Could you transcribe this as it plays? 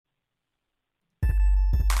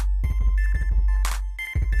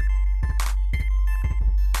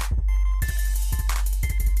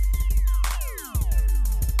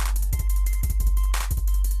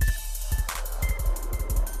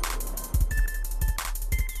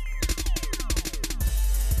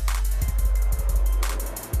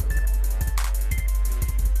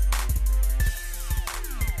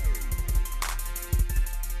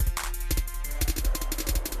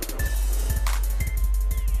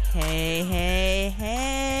Hey, hey,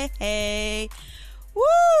 hey, hey.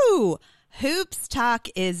 Woo! Hoops Talk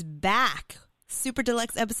is back. Super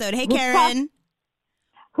Deluxe episode. Hey, Karen.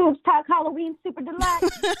 Hoops Talk Halloween Super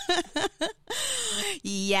Deluxe.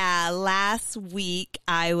 Yeah, last week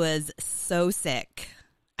I was so sick.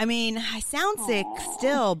 I mean, I sound sick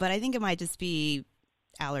still, but I think it might just be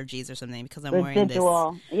allergies or something because I'm wearing this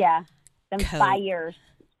yeah, them coat. fires.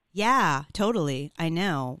 Yeah, totally. I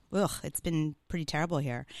know. Ugh, it's been pretty terrible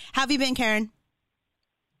here. How have you been, Karen?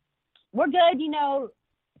 We're good. You know,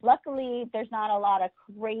 luckily there's not a lot of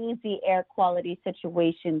crazy air quality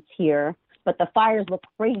situations here, but the fires look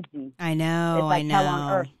crazy. I know. It's like I know. hell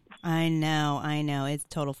on earth. I know. It's a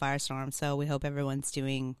total firestorm. So we hope everyone's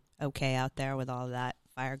doing okay out there with all of that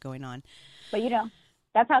fire going on. But, you know,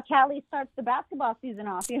 that's how Cali starts the basketball season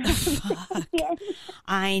off. You know? Fuck.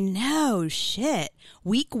 I know. Shit.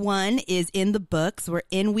 Week 1 is in the books. We're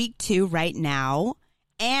in week 2 right now.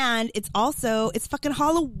 And it's fucking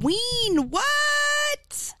Halloween.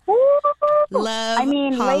 What? Love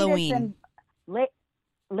Halloween.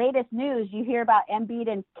 Latest news, you hear about Embiid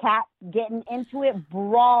and Kat getting into it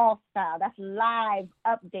brawl style. That's live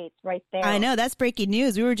updates right there. I know. That's breaking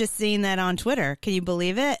news. We were just seeing that on Twitter. Can you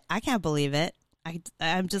believe it? I can't believe it.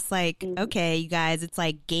 I'm just like, okay, you guys, it's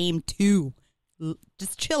like game 2.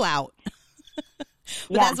 Just chill out.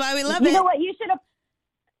 That's why we love it. You know what? You should have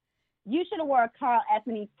wore a Carl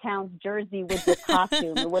Anthony Towns jersey with your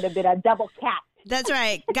costume. It would have been a double cap. That's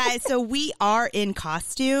right, guys. So we are in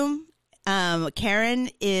costume. Karen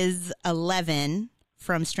is 11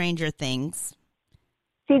 from Stranger Things.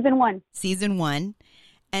 Season 1.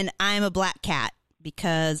 And I'm a black cat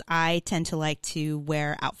because I tend to like to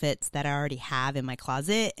wear outfits that I already have in my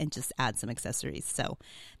closet and just add some accessories. So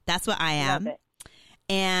that's what I am. Love it.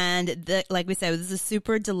 And like we said, this is a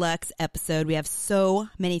super deluxe episode. We have so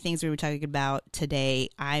many things we were talking about today.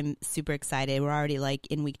 I'm super excited. We're already like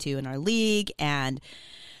in week 2 in our league, and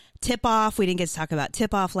tip off. We didn't get to talk about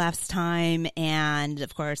tip off last time. And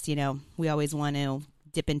of course, you know, we always want to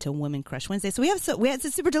dip into Women Crush Wednesday. So we have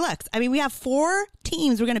a super deluxe. I mean, we have 4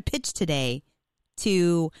 teams we're going to pitch today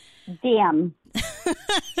to. Damn.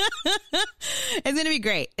 It's going to be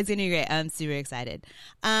great. I'm super excited.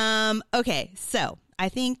 Okay. So I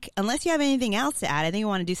think unless you have anything else to add, I think we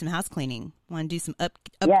want to do some house cleaning. Want to do some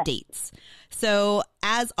updates. Yes. So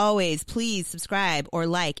as always, please subscribe or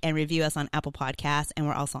like and review us on Apple Podcasts. And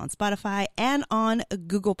we're also on Spotify and on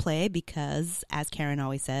Google Play because, as Karen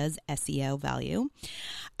always says, SEO value.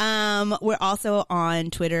 We're also on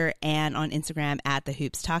Twitter and on Instagram at The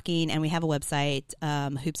Hoops Talking. And we have a website,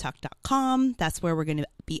 hoopstalk.com. That's where we're going to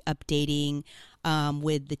be updating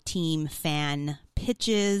with the team fan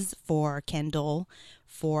pitches for Kendall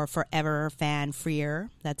for Forever Fan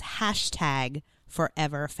Freer. That's hashtag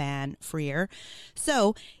Forever Fan Freer.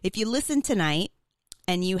 So if you listen tonight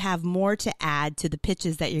and you have more to add to the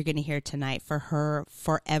pitches that you're going to hear tonight for her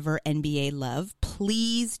Forever NBA love,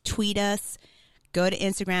 please tweet us, go to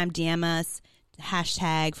Instagram, DM us,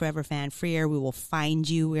 hashtag Forever Fan Freer. We will find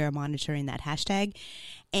you. We are monitoring that hashtag.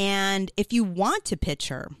 And if you want to pitch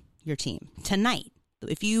her, your team tonight,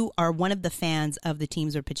 if you are one of the fans of the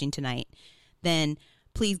teams we're pitching tonight, then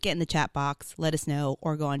please get in the chat box, let us know,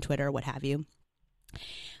 or go on Twitter, what have you,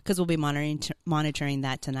 because we'll be monitoring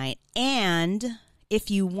that tonight. And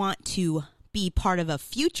if you want to be part of a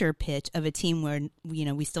future pitch of a team where, you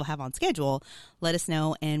know, we still have on schedule, let us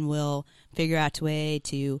know, and we'll figure out a way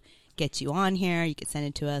to get you on here. You can send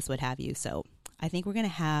it to us, what have you. So I think we're going to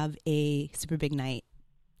have a super big night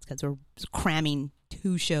because we're cramming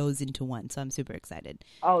 2 shows into one. So I'm super excited.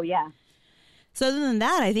 Oh, yeah. So other than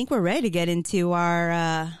that, I think we're ready to get into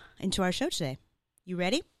our show today. You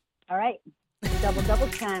ready? All right. Double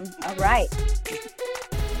time. All right.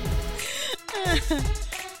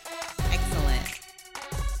 Excellent.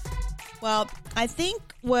 Well, I think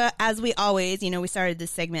as we always, you know, we started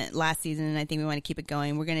this segment last season, and I think we want to keep it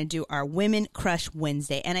going. We're going to do our Women Crush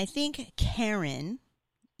Wednesday. And I think, Karen,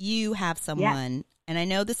 you have someone, and I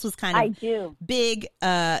know this was kind of big,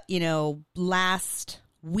 you know, last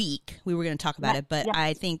week we were going to talk about it, but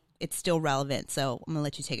I think it's still relevant. So I'm going to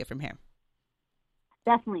let you take it from here.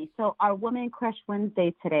 Definitely. So our Women Crush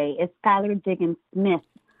Wednesday today is Skylar Diggins-Smith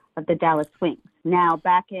of the Dallas Wings. Now,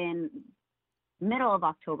 back in middle of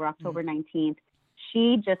October 19th,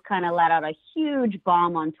 she just kind of let out a huge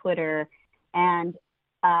bomb on Twitter and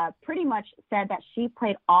pretty much said that she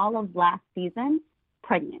played all of last season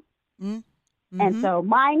pregnant. Mm-hmm. And so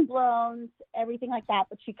mind blown, everything like that,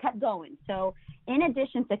 but she kept going. So in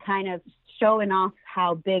addition to kind of showing off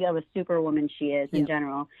how big of a superwoman she is in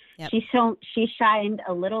general, she shined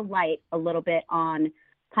a little light a little bit on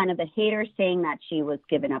kind of the haters saying that she was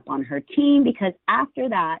giving up on her team because after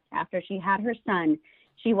she had her son,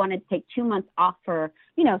 she wanted to take 2 months off for,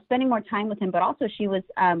 spending more time with him. But also she was,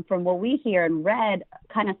 from what we hear and read,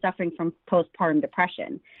 kind of suffering from postpartum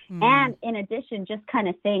depression. And in addition, just kind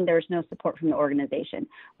of saying there's no support from the organization,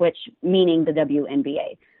 which meaning the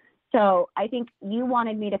WNBA. So I think you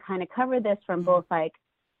wanted me to kind of cover this from both like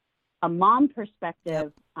a mom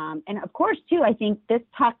perspective. And of course, too, I think this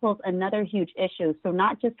tackles another huge issue. So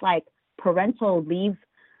not just like parental leave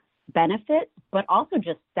benefits, but also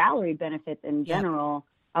just salary benefits in general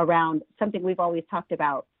around something we've always talked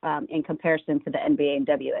about in comparison to the NBA and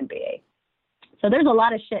WNBA. So there's a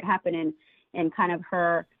lot of shit happening in kind of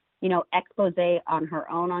her, expose on her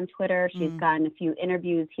own on Twitter. She's gotten a few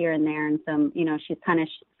interviews here and there and some, she's kind of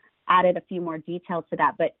added a few more details to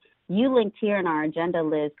that. But you linked here in our agenda,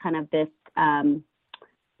 Liz, kind of this,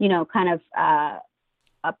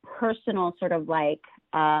 a personal sort of like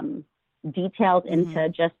details into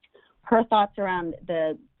just her thoughts around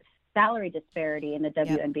the salary disparity in the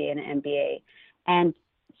WNBA and the NBA. And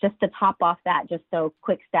just to top off that, just so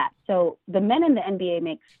quick stats. So the men in the NBA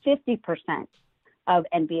make 50% of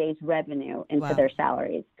NBA's revenue into their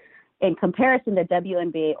salaries. In comparison, the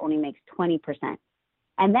WNBA only makes 20%.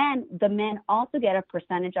 And then the men also get a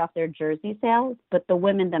percentage off their jersey sales, but the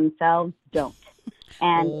women themselves don't.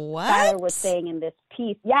 And Skylar was saying in this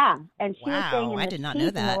piece, and she was saying in this I did not piece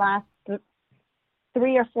know that. in the last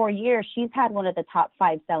 3 or 4 years, she's had one of the top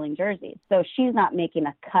 5 selling jerseys. So she's not making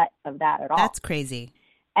a cut of that at all. That's crazy.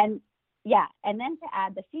 And and then to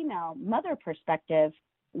add the female mother perspective,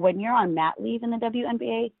 when you're on mat leave in the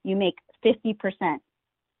WNBA, you make 50%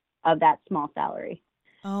 of that small salary.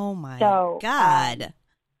 Oh my God.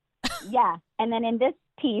 And then in this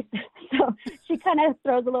piece, so she kind of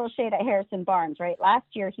throws a little shade at Harrison Barnes, right? Last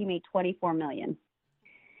year he made $24 million.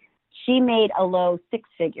 She made a low 6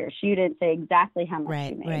 figures. She didn't say exactly how much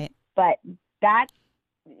she made, but that's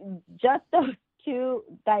just those two,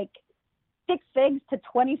 like 6 figs to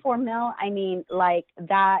 24 mil. I mean, like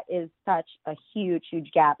that is such a huge,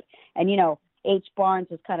 huge gap. And H. Barnes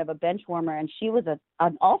was kind of a bench warmer, and she was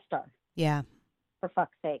an all-star. Yeah. For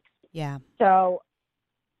fuck's sakes. Yeah. So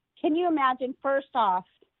can you imagine, first off,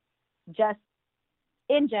 just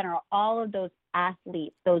in general, all of those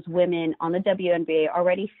athletes, those women on the WNBA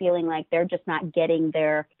already feeling like they're just not getting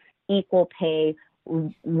their equal pay,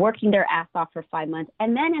 working their ass off for 5 months.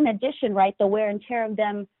 And then in addition, right, the wear and tear of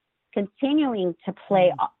them continuing to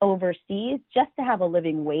play overseas just to have a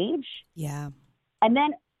living wage. Yeah. And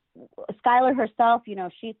then Skylar herself,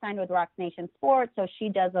 she signed with Rock Nation Sports, so she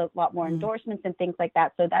does a lot more endorsements and things like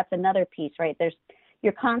that. So that's another piece, right?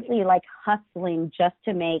 You're constantly like hustling just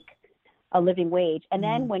to make a living wage. And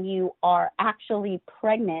then when you are actually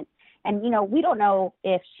pregnant, and, we don't know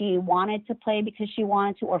if she wanted to play because she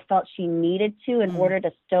wanted to or felt she needed to in order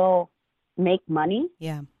to still make money.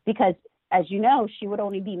 Yeah. Because as you know, she would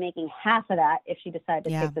only be making half of that if she decided to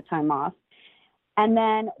take the time off. And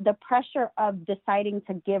then the pressure of deciding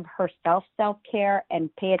to give herself self-care and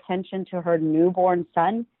pay attention to her newborn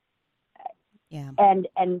son. Yeah.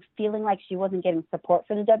 And feeling like she wasn't getting support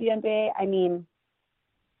for the WNBA. I mean,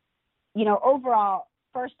 overall,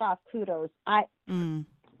 first off, kudos.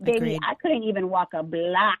 Baby, I couldn't even walk a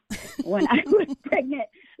block when I was pregnant,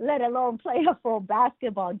 let alone play a full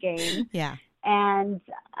basketball game. Yeah. And,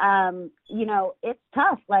 it's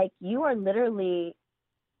tough. Like, you are literally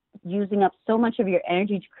using up so much of your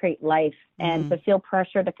energy to create life and to feel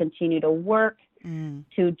pressure to continue to work,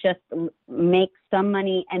 to just make some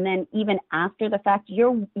money. And then even after the fact,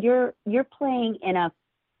 you're playing in a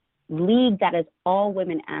league that is all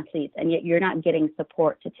women athletes, and yet you're not getting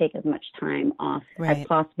support to take as much time off as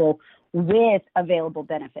possible with available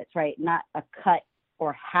benefits, right? Not a cut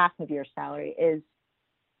or half of your salary is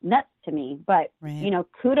nuts to me. But,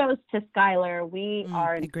 kudos to Skylar. We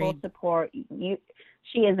are in full support.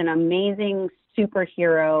 She is an amazing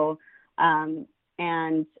superhero.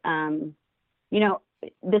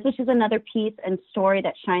 This is just another piece and story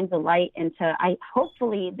that shines a light into,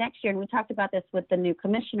 hopefully next year, and we talked about this with the new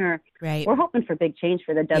commissioner, we're hoping for big change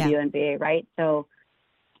for the WNBA, right? So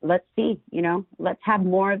let's see, let's have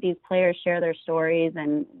more of these players share their stories,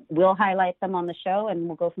 and we'll highlight them on the show, and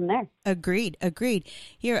we'll go from there. Agreed.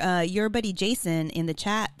 Here, your buddy Jason in the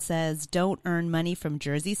chat says, don't earn money from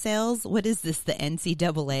jersey sales. What is this, the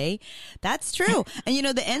NCAA? That's true. And,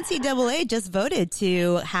 the NCAA just voted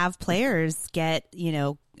to have players get,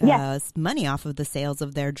 money off of the sales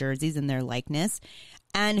of their jerseys and their likeness.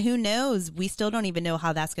 And who knows, we still don't even know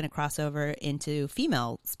how that's going to cross over into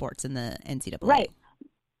female sports in the NCAA. Right.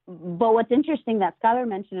 But what's interesting that Skylar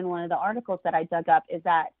mentioned in one of the articles that I dug up is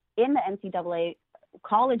that in the NCAA,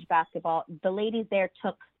 college basketball, the ladies there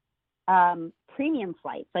took premium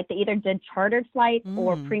flights. Like they either did chartered flights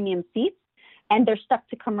or premium seats, and they're stuck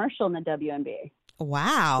to commercial in the WNBA.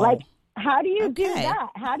 Wow. Like, how do you do that?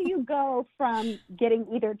 How do you go from getting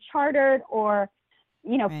either chartered or,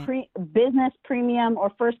 business premium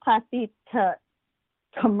or first class seats to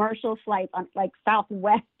commercial flights on like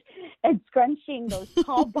Southwest and scrunching those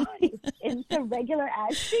tall bodies into regular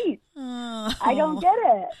ass seats? I don't get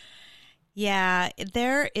it. Yeah,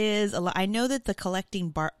 there is a lot. I know that the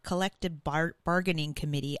collective bargaining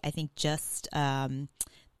committee, I think just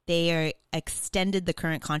they extended the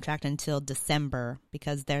current contract until December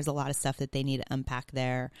because there's a lot of stuff that they need to unpack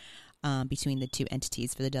there between the two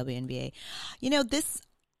entities for the WNBA.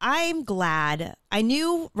 I'm glad. I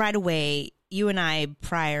knew right away you and I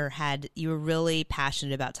you were really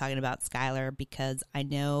passionate about talking about Skylar because I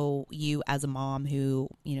know you as a mom who,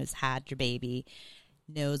 has had your baby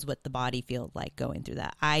knows what the body feels like going through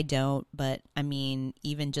that. I don't, but I mean,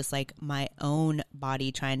 even just like my own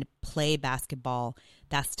body trying to play basketball,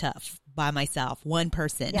 that's tough by myself. One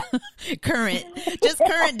person, current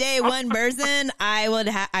day, one person, I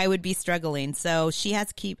would be struggling. So she has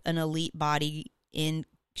to keep an elite body in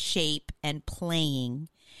shape and playing.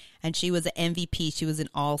 And she was an MVP. She was an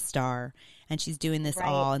all-star and she's doing this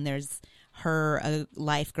all. And there's her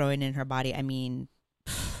life growing in her body. I mean,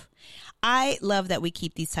 I love that we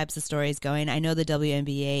keep these types of stories going. I know the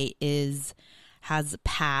WNBA has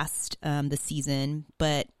passed the season,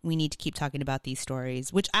 but we need to keep talking about these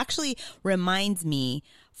stories, which actually reminds me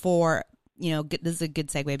this is a good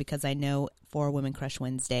segue because I know for Women Crush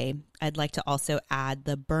Wednesday, I'd like to also add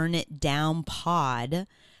the Burn It Down pod,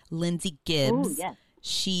 Lindsay Gibbs. Ooh, yes.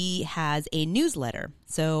 She has a newsletter.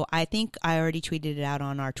 So I think I already tweeted it out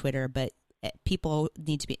on our Twitter, but people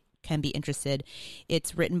can be interested.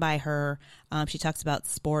 It's written by her. She talks about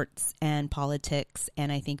sports and politics.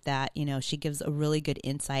 And I think that, she gives a really good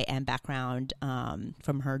insight and background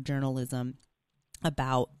from her journalism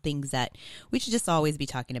about things that we should just always be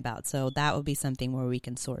talking about. So that would be something where we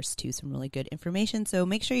can source to some really good information. So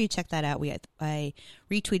make sure you check that out. I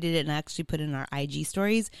retweeted it and actually put it in our IG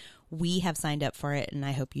stories. We have signed up for it and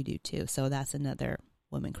I hope you do too. So that's another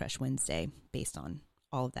Women Crush Wednesday based on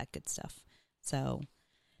all of that good stuff. So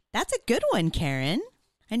that's a good one, Karen.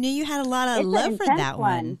 I knew you had a lot of love for that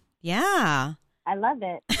one. Yeah. I love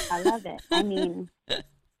it. I mean,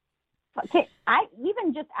 I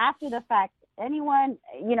even just after the fact, anyone,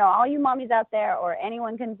 all you mommies out there or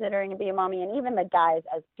anyone considering to be a mommy, and even the guys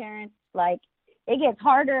as parents, like, it gets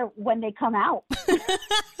harder when they come out.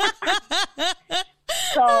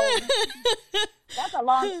 So that's a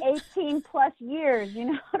long 18 plus years, you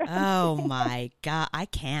know what I'm saying? My God. I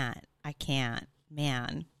can't,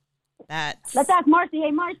 man. Let's ask Marcy.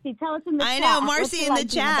 Hey, Marcy, tell us in the chat. I know, Marcy in the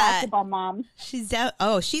chat. Basketball mom. She's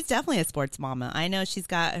definitely a sports mama. I know she's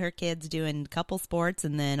got her kids doing couple sports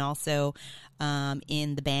and then also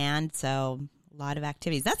in the band. So a lot of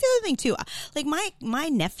activities. That's the other thing too. Like my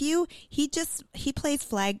nephew, he plays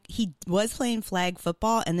flag. He was playing flag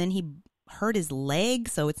football and then he hurt his leg.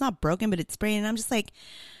 So it's not broken, but it's sprained. And I'm just like,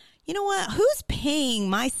 you know what? Who's paying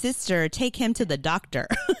my sister to take him to the doctor?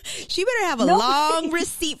 She better have a long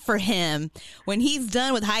receipt for him when he's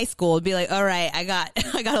done with high school. Be like, all right, I got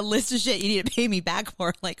a list of shit you need to pay me back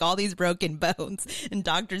for, like all these broken bones and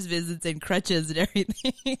doctor's visits and crutches and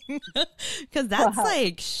everything. Because that's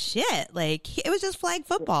like shit. Like it was just flag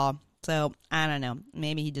football. So I don't know.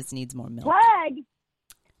 Maybe he just needs more milk. Flag.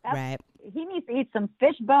 Right. He needs to eat some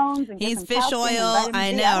fish bones and get some fish oil.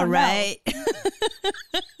 I know, right?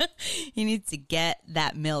 He needs to get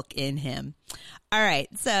that milk in him. All right.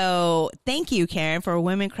 So thank you, Karen, for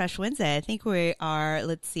Women Crush Wednesday. I think we are,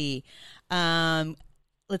 let's see. Oh,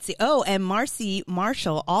 and Marcy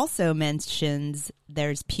Marshall also mentions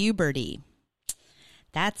there's puberty.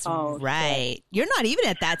 That's right. Shit. You're not even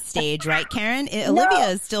at that stage, right, Karen? Olivia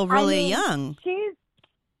is still really young.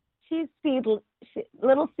 She's feeble.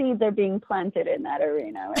 Little seeds are being planted in that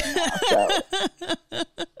arena right now.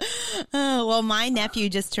 So. Well, my nephew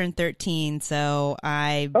just turned 13, so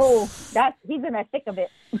he's in the thick of it.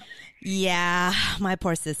 Yeah, my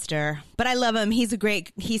poor sister. But I love him. He's so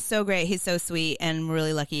great. He's so sweet and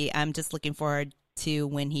really lucky. I'm just looking forward to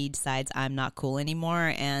when he decides I'm not cool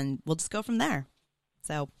anymore, and we'll just go from there.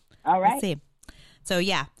 So, all right. Let's see. So,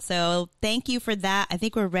 yeah. So, thank you for that. I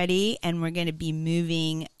think we're ready, and we're going to be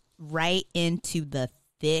moving right into the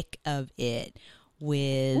thick of it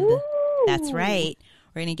with, that's right,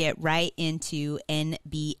 we're going to get right into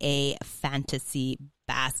NBA fantasy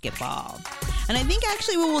basketball. And I think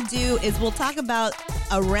actually what we'll do is we'll talk about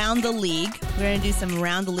around the league. We're going to do some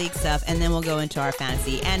around the league stuff, and then we'll go into our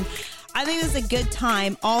fantasy. And I think this is a good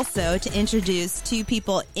time also to introduce two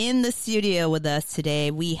people in the studio with us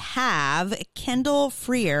today. We have Kendall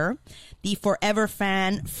Freer, the Forever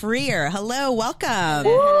Fan Freer. Hello, welcome.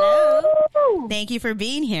 Hello. Thank you for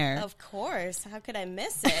being here. Of course. How could I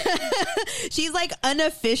miss it? She's like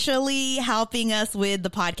unofficially helping us with the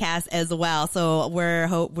podcast as well. So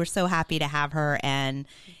we're so happy to have her and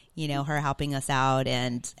her helping us out,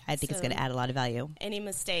 and I think it's going to add a lot of value. Any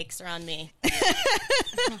mistakes are on me. She's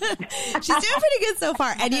doing pretty good so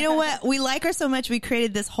far. And you know what? We like her so much, we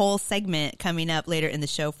created this whole segment coming up later in the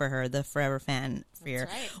show for her, the Forever Fan Freer,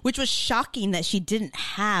 right. which was shocking that she didn't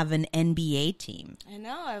have an NBA team. I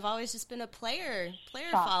know. I've always just been a player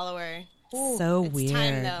follower. Ooh, so it's weird. It's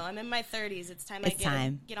time, though. I'm in my 30s. It's time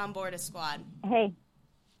get on board a squad. Hey.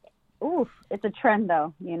 Oof, it's a trend,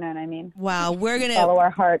 though. You know what I mean? Wow, we're going to follow our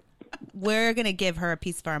heart. We're going to give her a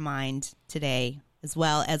piece of our mind today, as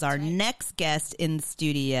well as our next guest in the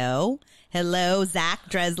studio. Hello, Zach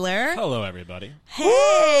Dresler. Hello, everybody.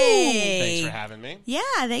 Hey. Thanks for having me. Yeah,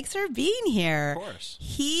 thanks for being here. Of course.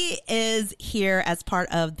 He is here as part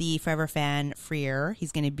of the Forever Fan Freer.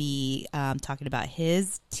 He's going to be talking about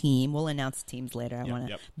his team. We'll announce the teams later. I want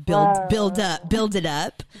to build it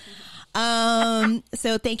up.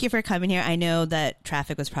 So thank you for coming here. I know that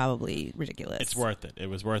traffic was probably ridiculous. It's worth it. It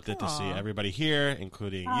was worth it to see everybody here,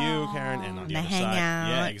 including you, Karen, and on the other hang side. out.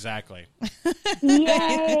 Yeah, exactly.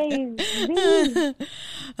 Yay!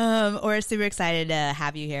 We're super excited to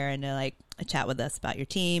have you here and to chat with us about your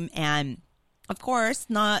team. And of course,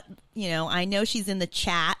 I know she's in the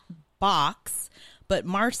chat box, but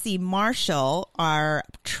Marcy Marshall, our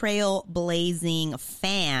trailblazing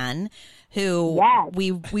fan, who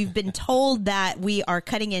we've been told that we are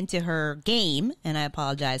cutting into her game, and I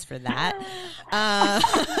apologize for that.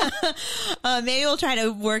 Maybe we'll try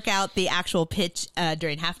to work out the actual pitch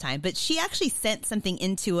during halftime. But she actually sent something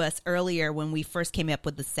into us earlier when we first came up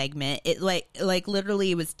with the segment. It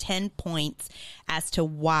literally it was 10 points as to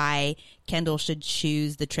why Kendall should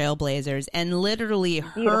choose the Trailblazers, and literally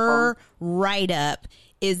her write-up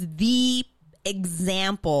is the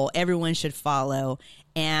example everyone should follow.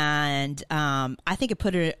 And I think it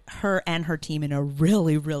put her and her team in a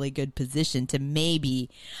really, really good position to maybe.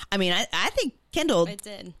 I mean, I think Kendall. It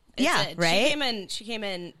did. Right? She came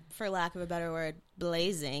in, for lack of a better word,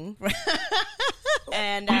 blazing.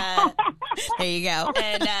 And there you go.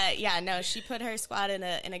 And she put her squad in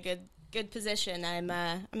a good position.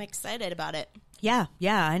 I'm excited about it. Yeah,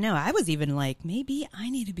 I know. I was even like, maybe I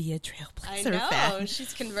need to be a Trailblazer fan. I know.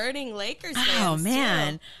 She's converting Lakers fans. Oh,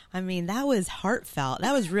 man. Too. I mean, that was heartfelt.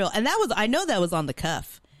 That was real. And I know that was on the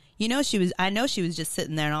cuff. I know she was just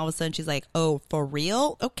sitting there, and all of a sudden she's like, oh, for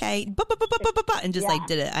real? Okay. And just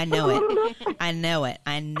did it. I know it.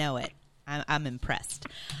 I know it. I'm impressed.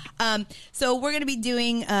 So we're going to be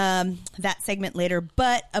doing that segment later.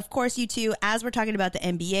 But, of course, you two, as we're talking about the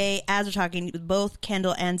NBA, as we're talking, both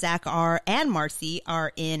Kendall and Zach and Marcy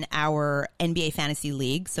are in our NBA Fantasy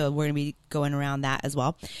League. So we're going to be going around that as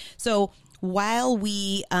well. So while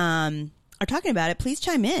we are talking about it, please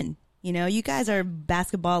chime in. You guys are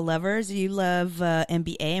basketball lovers. You love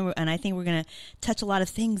NBA, and I think we're going to touch a lot of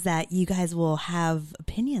things that you guys will have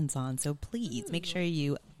opinions on. So please make sure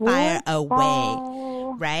you fire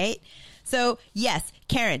away, right? So yes,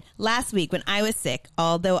 Karen, last week when I was sick,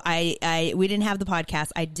 although we didn't have the podcast,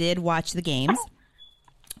 I did watch the games.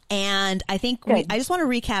 And I think I just want to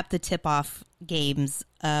recap the tip-off games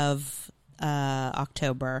of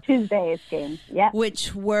October. Tuesday's game,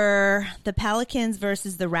 which were the Pelicans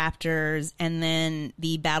versus the Raptors, and then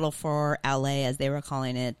the battle for LA, as they were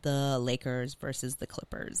calling it, the Lakers versus the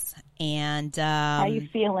Clippers. And how you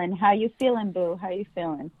feeling, boo? How you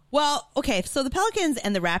feeling? Well, okay, so the Pelicans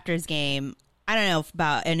and the Raptors game, I don't know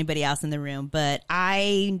about anybody else in the room, but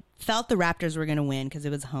I felt the Raptors were going to win because it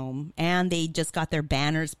was home, and they just got their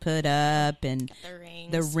banners put up and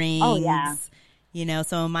the rings. Oh, yeah.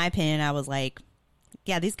 So in my opinion, I was like,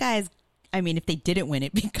 yeah, these guys, I mean, if they didn't win,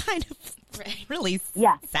 it'd be kind of really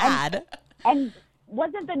sad. And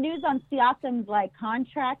wasn't the news on Siakam's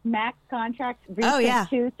max contract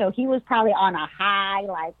too? So he was probably on a high,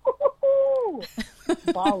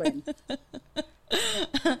 balling.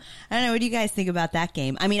 I don't know. What do you guys think about that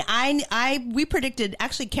game? I mean, we predicted,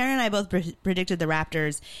 actually, Karen and I both predicted the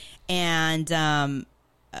Raptors, and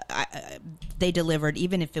they delivered,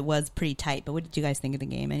 even if it was pretty tight. But what did you guys think of the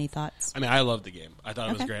game? Any thoughts? I mean, I loved the game. I thought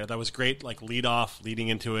it was great. I thought it was great, leading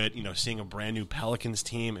into it, seeing a brand new Pelicans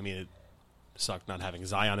team. I mean, it sucked not having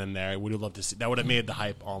Zion in there. I would have loved to see. That would have made the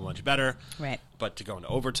hype all much better. Right. But to go into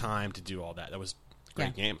overtime, to do all that was a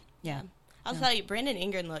great game. Yeah. I'll tell you, Brandon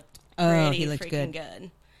Ingram looked he looked freaking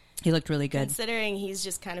good. He looked really good. Considering he's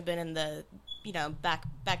just kind of been in the,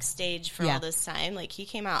 backstage for all this time. Like, he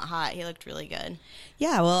came out hot. He looked really good.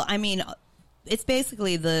 Yeah, well, I mean, it's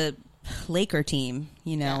basically the Laker team,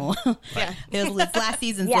 Yeah. It was last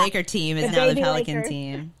season's Laker team is now the Pelican Lakers.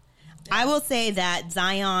 team. I will say that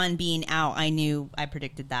Zion being out, I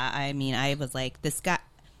predicted that. I mean, I was like, this guy.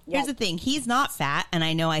 Here's the thing: he's not fat, and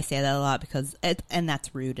I know I say that a lot and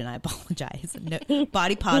that's rude, and I apologize. No,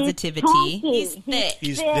 body positivity. He's thick.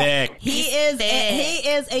 He's thick. He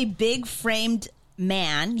is a big framed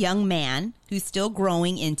man, young man who's still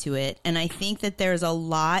growing into it, and I think that there's a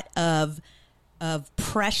lot of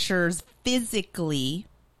pressures physically,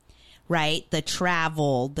 right? The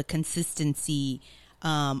travel, the consistency,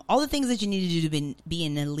 all the things that you need to do to be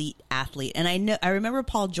an elite athlete. And I remember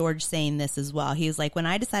Paul George saying this as well. He was like, when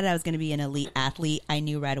I decided I was going to be an elite athlete, I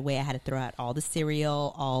knew right away I had to throw out all the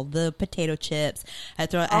cereal, all the potato chips. I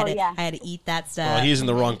had to eat that stuff. Well, he's in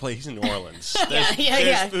the wrong place. He's in New Orleans. There's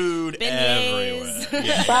food Beignets. everywhere.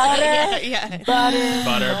 Yeah.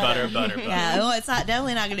 Butter. Yeah, well, it's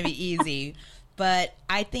definitely not going to be easy. But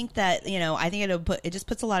I think that, it just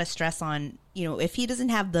puts a lot of stress on, if he doesn't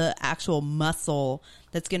have the actual muscle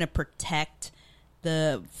that's going to protect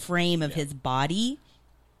the frame of his body.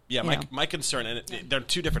 Yeah, my concern, and they're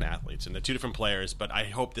two different athletes and they're two different players, but I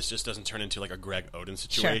hope this just doesn't turn into like a Greg Oden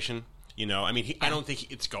situation. Sure. I mean, I don't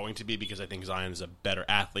think it's going to be, because I think Zion is a better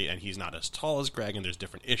athlete and he's not as tall as Greg and there's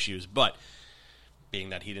different issues, but being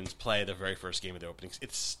that he didn't play the very first game of the openings,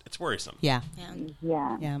 it's worrisome. Yeah. And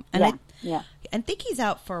I think he's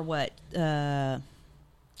out for what? It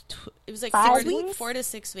was like 4 to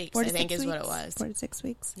 6 weeks, I think is what it was. 4 to 6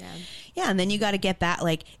 weeks. Yeah. Yeah, and then you got to get back.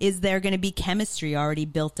 Like, is there going to be chemistry already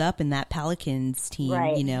built up in that Pelicans team?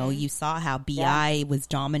 Right. You saw how BI was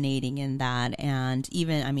dominating in that. And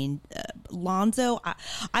even, Lonzo,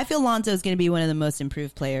 I feel Lonzo is going to be one of the most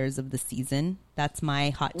improved players of the season. That's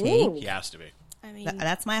my hot take. Ooh. He has to be. I mean,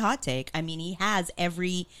 That's my hot take. I mean, he has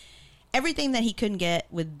everything that he couldn't get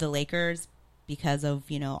with the Lakers because of,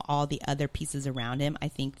 all the other pieces around him. I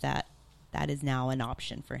think that is now an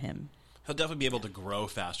option for him. He'll definitely be able to grow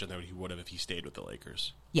faster than he would have if he stayed with the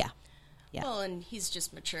Lakers. Yeah. well, and he's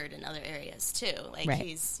just matured in other areas too. Like Right.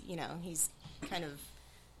 he's kind of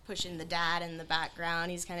pushing the dad in the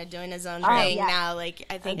background. He's kind of doing his own Oh, thing yeah. now. Like,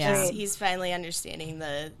 I think Yeah. he's finally understanding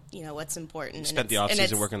the, what's important. Spent the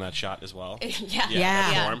offseason working on that shot as well. Yeah.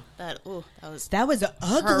 Yeah. Form. That was an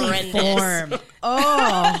ugly horrendous. form.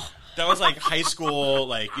 Oh. That was like high school,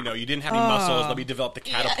 you didn't have any muscles. Let me develop the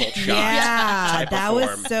catapult shot. Yeah, type that of was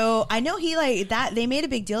form. so. I know he that they made a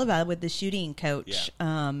big deal about it with the shooting coach.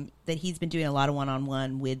 That he's been doing a lot of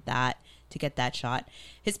one-on-one with that to get that shot.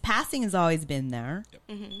 His passing has always been there,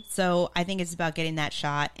 so I think it's about getting that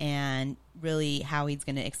shot and really how he's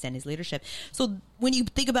going to extend his leadership. So when you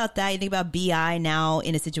think about that, you think about BI now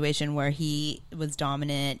in a situation where he was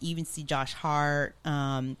dominant. You even see Josh Hart.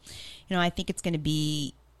 I think it's going to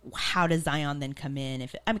be, how does Zion then come in?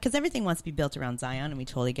 Because everything wants to be built around Zion, and we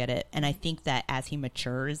totally get it. And I think that as he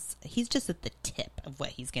matures, he's just at the tip of what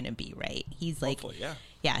he's going to be, right? He's like, Hopefully,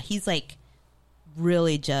 he's like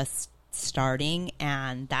really just starting,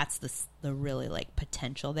 and that's the really like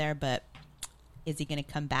potential there. But is he going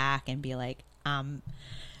to come back and be like,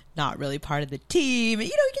 not really part of the team? You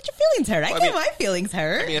get your feelings hurt. I get my feelings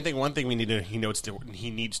hurt. I think one thing he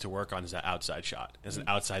needs to work on is that outside shot. It's an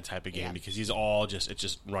outside type of game because he's it's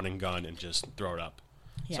just run and gun and just throw it up.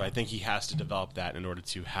 Yeah. So I think he has to develop that in order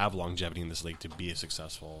to have longevity in this league to be a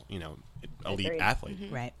successful, elite Agreed. athlete.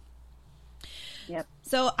 Right. Yep.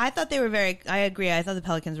 So I thought they were I agree. I thought the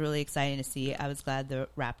Pelicans were really exciting to see. I was glad the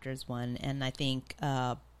Raptors won. And I think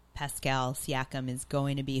Pascal Siakam is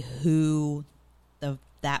going to be who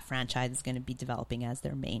that franchise is going to be developing as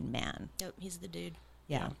their main man. Yep, he's the dude.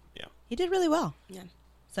 Yeah. Yeah. He did really well. Yeah.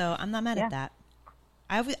 So I'm not mad at that.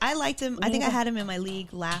 I liked him. I think I had him in my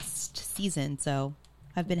league last season, so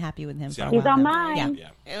I've been happy with him. For a He's while on now. mine. Yeah.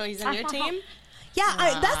 Oh, he's on your team?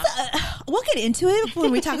 Yeah, we'll get into it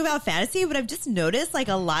when we talk about fantasy, but I've just noticed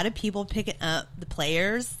a lot of people picking up the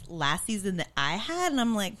players last season that I had, and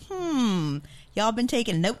I'm like, y'all been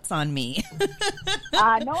taking notes on me.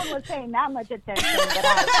 No one was paying that much attention, but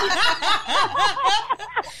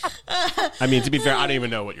To be fair, I don't even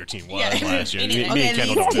know what your team was last year. Me and Okay,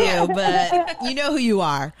 Kendall these don't know. two, but you know who you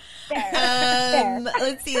are. fair.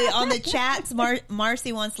 Let's see. On the chats,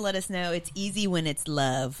 Marcy wants to let us know it's easy when it's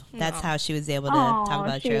love. That's how she was able to talk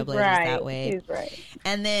about she's Trailblazers right. that way. She's right.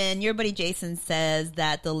 And then your buddy Jason says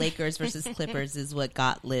that the Lakers versus Clippers is what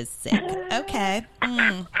got Liz sick. Okay.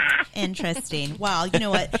 Interesting. Well, you know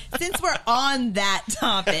what? Since we're on that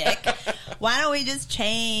topic, why don't we just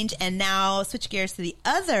change and now switch gears to the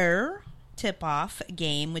other tip-off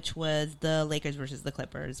game, which was the Lakers versus the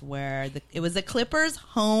Clippers, where it was the Clippers'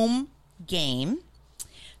 home game.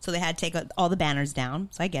 So they had to take all the banners down.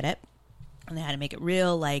 So I get it. And they had to make it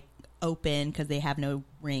real, like, open because they have no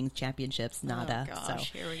rings, championships, nada. Oh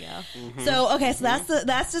gosh, here we go. Mm-hmm. So okay, so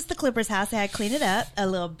that's just the Clippers' house. They had to clean it up a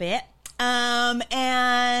little bit.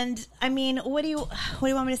 And I mean, what do you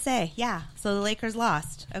want me to say? Yeah. So the Lakers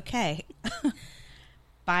lost. Okay.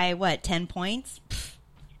 By what? 10 points?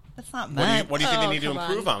 That's not much. What do you think they need to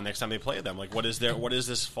improve on next time they play them? Like, what is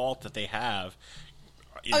this fault that they have?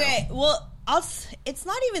 Okay. Well, it's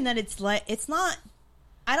not even that it's not.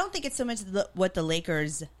 I don't think it's so much what the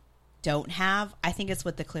Lakers don't have. I think it's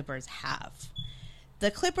what the Clippers have.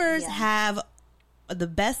 The Clippers have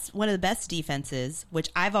one of the best defenses, which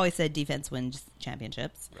I've always said defense wins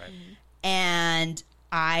championships. Right. Mm-hmm. And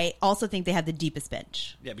I also think they have the deepest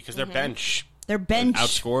bench. Yeah, because their bench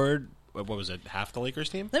outscored, what was it, half the Lakers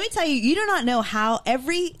team? Let me tell you, you do not know how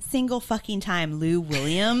every single fucking time Lou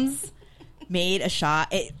Williams made a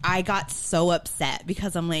shot, I got so upset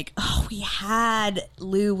because I'm like, oh, we had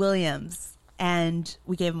Lou Williams and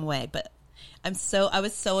we gave him away. But I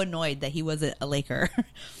was so annoyed that he wasn't a Laker.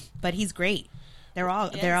 But he's great. They're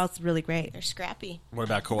all really great. They're scrappy. What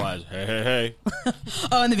about Kawhi? Hey.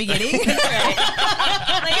 Oh, in the beginning?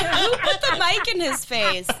 Like, who put the mic in his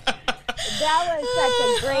face? That was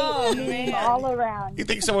such a great meme all around. You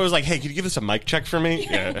think someone was like, hey, could you give us a mic check for me?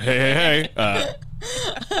 Yeah. Hey. I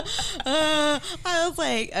was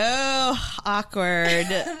like, oh,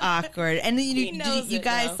 awkward. And then you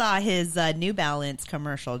guys saw his New Balance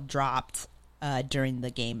commercial dropped during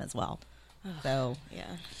the game as well. So,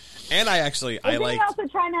 yeah. And I Isn't he also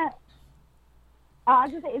trying to... I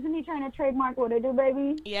was going to say, isn't he trying to trademark What I Do,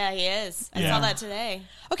 Baby? Yeah, he is. I saw that today.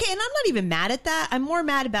 Okay, and I'm not even mad at that. I'm more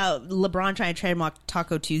mad about LeBron trying to trademark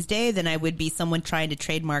Taco Tuesday than I would be someone trying to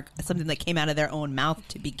trademark something that came out of their own mouth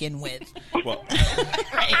to begin with. Well,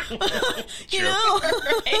 you know?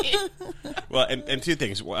 Right. Well, and two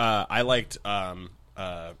things. I liked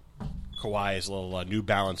Kawhi's little New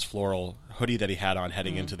Balance floral hoodie that he had on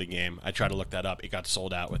heading into the game. I tried to look that up. It got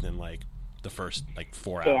sold out within the first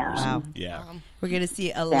 4 hours. Wow. Yeah. We're going to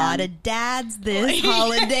see a lot of dads this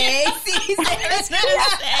holiday season. I was going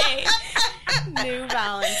to say, New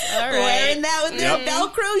Balance. All right. Wearing that with their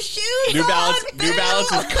Velcro shoes New on.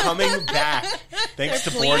 Balance is coming back. Thanks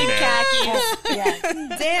to Boardman.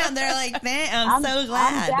 Khakis. Damn, they're like, man, I'm so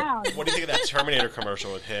glad. I'm down. What do you think of that Terminator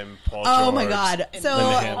commercial with him, Paul Oh George? my God. So,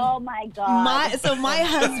 Oh, my God. my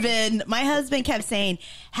husband kept saying,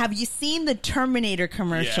 have you seen the Terminator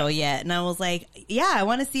commercial yet? And I was like, yeah, I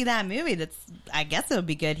want to see that movie. I guess it'll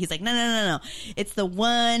be good. He's like, no. It's the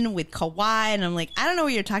one with Kawhi. And I'm like, I don't know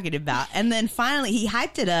what you're talking about. And then finally he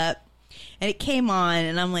hyped it up and it came on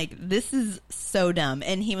and I'm like, this is so dumb.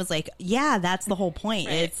 And he was like, yeah, that's the whole point.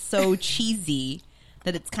 Right. It's so cheesy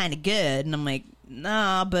that it's kind of good. And I'm like,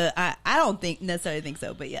 nah, but I don't necessarily think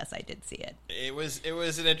so. But yes, I did see it. It was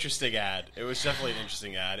an interesting ad. It was definitely an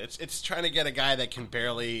interesting ad. It's trying to get a guy that can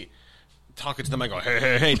barely talking to them, I go,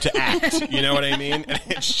 hey, to act. You know what I mean? And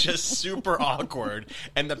it's just super awkward.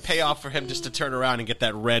 And the payoff for him just to turn around and get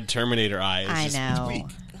that red Terminator eye is just weak.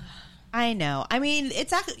 I know. I mean,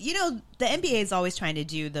 it's actually, the NBA is always trying to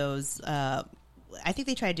do those. I think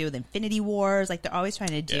they try to do with Infinity Wars. Like they're always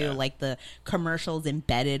trying to do like the commercials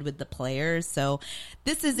embedded with the players. So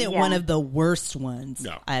this isn't one of the worst ones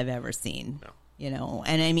I've ever seen. No.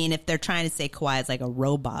 And I mean, if they're trying to say Kawhi is like a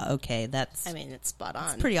robot, okay, it's spot on.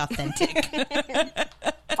 It's pretty authentic.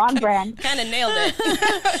 On brand. Kind of nailed it.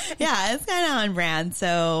 Yeah, it's kind of on brand,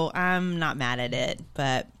 so I'm not mad at it.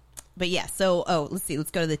 But yeah, so, let's see. Let's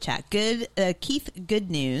go to the chat. Keith, good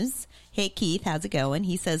news. Hey, Keith, how's it going?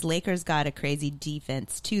 He says, Lakers got a crazy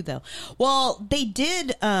defense, too, though. Well, they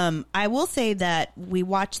did. I will say that we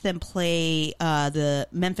watched them play the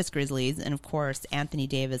Memphis Grizzlies, and, of course, Anthony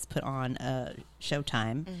Davis put on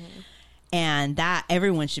Showtime. Mm-hmm. And that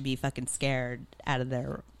everyone should be fucking scared out of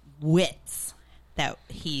their wits that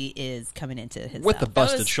he is coming into his with the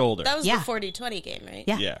busted shoulder. That was the 40-20 game, right?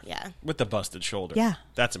 Yeah. With the busted shoulder. Yeah.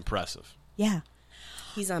 That's impressive. Yeah.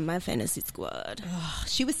 He's on my fantasy squad. Oh,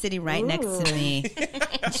 she was sitting right next to me.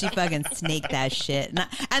 And she fucking snaked that shit.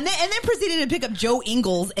 And then proceeded to pick up Joe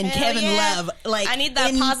Ingles and Kevin Love. Like, I need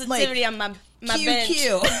that positivity on my bench.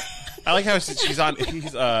 I like how he's on.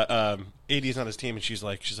 AD's on his team, and she's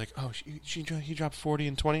like, oh, he dropped 40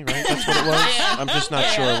 and 20, right? That's what it was. I'm just not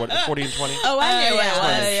sure what 40 and 20. Oh, I knew it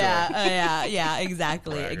was. Yeah,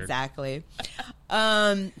 exactly.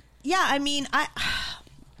 Yeah, I mean,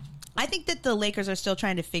 I think that the Lakers are still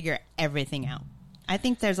trying to figure everything out. I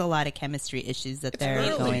think there's a lot of chemistry issues that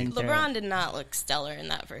they're going through. LeBron did not look stellar in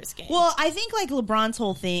that first game. Well, I think like LeBron's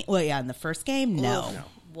whole thing. Well, yeah, in the first game, no.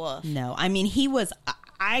 Woof. No, I mean he was.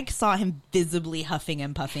 I saw him visibly huffing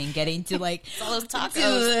and puffing, getting to like all those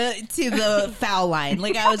tacos to the foul line.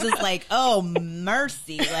 Like I was just like, oh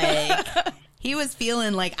mercy! Like he was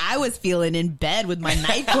feeling like I was feeling in bed with my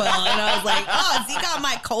NyQuil, and I was like, oh, has he got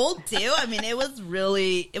my cold too? I mean, it was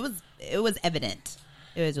evident.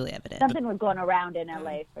 It was really evident. Something was going around in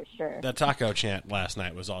LA for sure. That taco chant last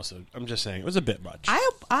night was also, I'm just saying, it was a bit much.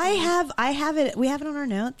 I have it. We have it on our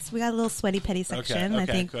notes. We got a little sweaty petty section. Okay, I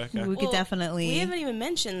think we could definitely. We haven't even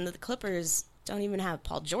mentioned that the Clippers don't even have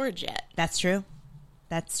Paul George yet. That's true.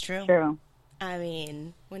 That's true. True. I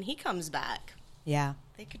mean, when he comes back, yeah,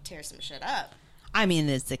 they could tear some shit up. I mean,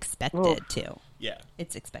 it's expected to. Yeah.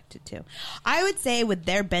 It's expected to. I would say with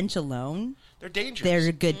their bench alone, they're dangerous. They're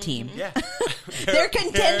a good team. Yeah. They're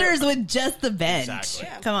contenders with just the bench. Exactly.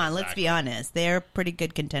 Yeah. Come on, let's be honest. They're pretty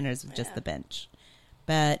good contenders with just the bench.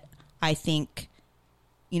 But I think,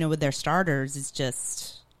 with their starters, it's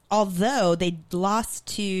just... Although they lost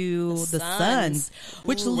to the Suns.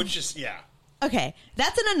 Which is, yeah. Okay,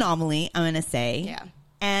 that's an anomaly, I'm going to say.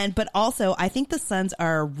 Yeah. But also, I think the Suns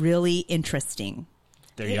are really interesting.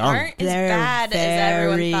 They're They young. aren't as bad as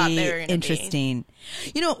everyone thought they were going to be. Interesting.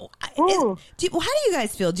 How do you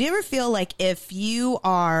guys feel? Do you ever feel like if you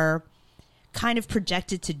are kind of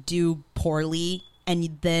projected to do poorly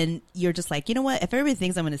and then you're just like, you know what? If everybody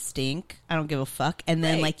thinks I'm going to stink, I don't give a fuck. And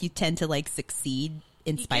then you tend to succeed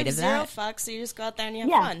in spite of that. You give 0 fucks, so you just go out there and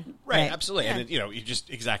you have fun. Right, absolutely. Yeah. And you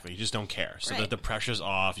just don't care. So that the pressure's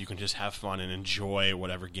off, you can just have fun and enjoy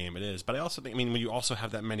whatever game it is. But I also think, when you also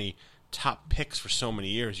have that many top picks for so many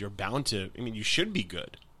years, you're bound to, you should be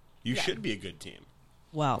good. You should be a good team.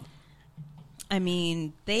 Well,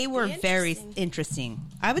 they were very interesting.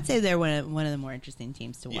 I would say they're one of the more interesting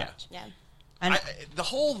teams to watch. Yeah. The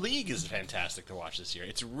whole league is fantastic to watch this year.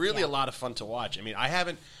 It's really a lot of fun to watch.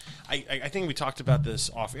 I think we talked about this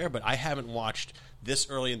off air, but I haven't watched this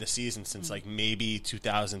early in the season since maybe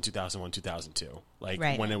 2000, 2001, 2002.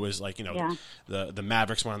 When it was the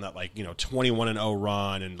Mavericks went on that 21-0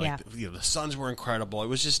 run, and the Suns were incredible. It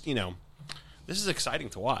was just this is exciting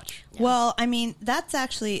to watch. Yeah. Well,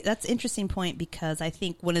 that's an interesting point because I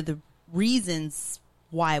think one of the reasons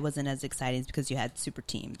why it wasn't as exciting is because you had super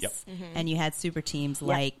teams. Yep. Mm-hmm. And you had super teams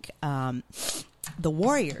like the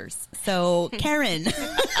Warriors. So, Karen.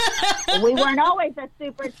 We weren't always a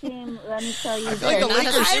super team, let me tell you. I feel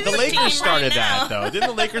like the Lakers started that, though. Didn't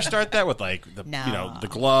the Lakers start that with the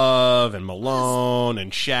Glove and Malone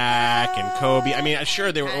and Shaq and Kobe?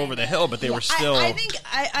 Sure, they were over the hill, but they were still... I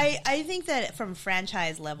think that from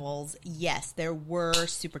franchise levels, yes, there were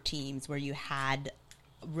super teams where you had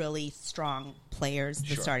really strong players,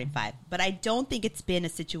 the starting five. But I don't think it's been a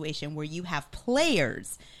situation where you have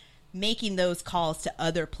players making those calls to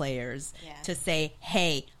other players to say,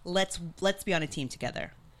 hey, let's be on a team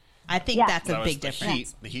together. I think that's a big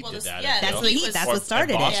difference. The Heat did that. That's the Heat. That's what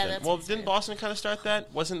started it. Well, didn't Boston kind of start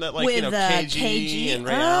that? Wasn't that with KG and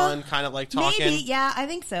Ray Allen kind of talking? Maybe, yeah, I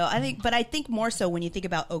think so. But I think more so when you think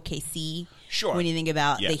about OKC. Sure. When you think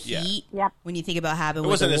about the Heat, when you think about having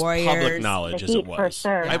with the Warriors. It wasn't as public knowledge as it was. For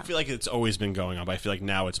sure. I feel like it's always been going on, but I feel like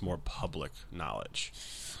now it's more public knowledge.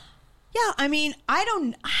 Yeah, I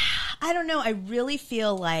don't know. I really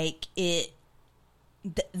feel like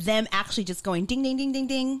them actually just going ding, ding, ding, ding,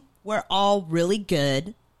 ding. We're all really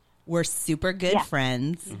good. We're super good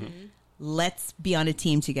friends. Mm-hmm. Let's be on a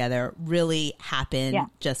team together really happened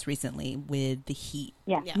just recently with the Heat.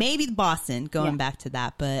 Yeah. Maybe Boston, going back to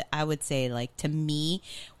that. But I would say, to me,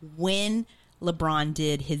 when LeBron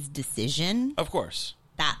did his decision. Of course.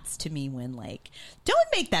 That's, to me, when, don't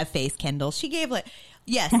make that face, Kendall. She gave,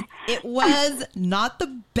 yes, it was not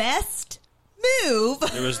the best move.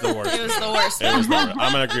 It was the worst. It was the worst. I'm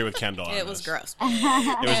going to agree with Kendall on It was this. gross.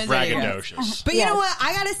 It was braggadocious. But you know what?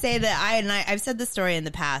 I got to say that I've said this story in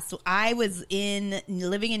the past. I was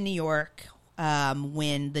living in New York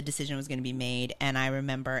when the decision was going to be made, and I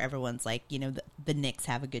remember everyone's like, the Knicks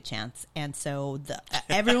have a good chance, and so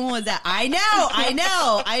everyone was at. I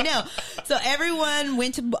know. So everyone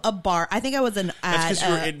went to a bar. I think I was that's because you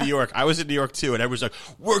were in New York. I was in New York too, and everyone's like,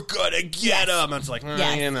 "We're gonna get them." And it's like,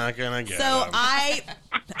 you're not gonna get them. So I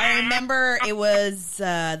remember it was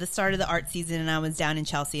the start of the art season, and I was down in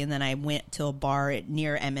Chelsea, and then I went to a bar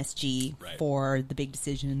near MSG for the big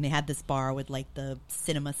decision, and they had this bar with the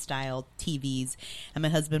cinema style TVs, and my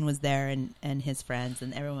husband was there and his friends,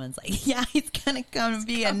 and everyone's like, yeah, he's gonna come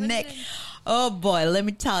be a Knick. Oh boy, let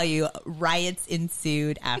me tell you, riots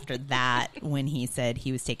ensued after that when he said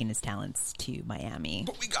he was taking his talents to Miami.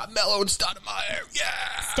 But we got Mello and Stoudemire.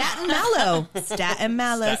 Yeah. Stat and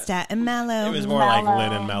Mello. It was more like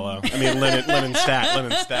Lynn and Mello. I mean, Lynn and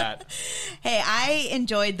Stat. Hey, I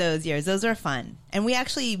enjoyed those years. Those were fun. And we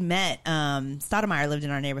actually met, Stoudemire lived in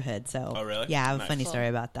our neighborhood. So, oh, really? Yeah, I have Nice. a funny story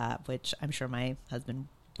about that, which I'm sure my husband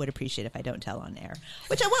would appreciate if I don't tell on air,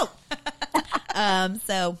 which I won't.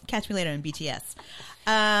 So catch me later in BTS.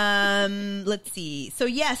 Let's see. So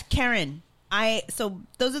yes, Karen, so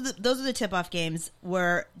those are the tip-off games.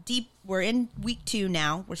 We're in week 2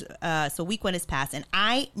 now. So week 1 is past, and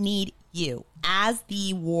I need you as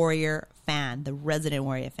the Warrior fan, the resident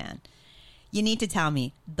Warrior fan. You need to tell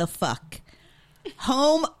me the fuck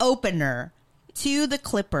home opener to the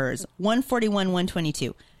Clippers,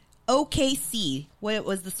 141-122. OKC, what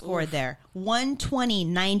was the score there?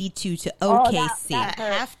 120-92 to OKC. That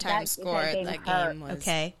halftime score that game was.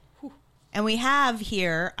 Okay. And we have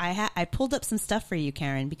here, I pulled up some stuff for you,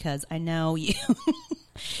 Karen, because I know you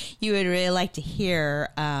you would really like to hear.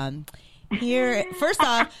 First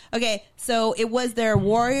off, okay, so it was the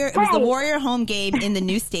Warrior home game in the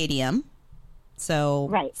new stadium.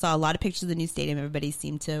 So saw a lot of pictures of the new stadium. Everybody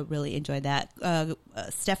seemed to really enjoy that.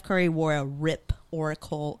 Steph Curry wore a RIP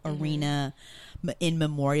Oracle Arena in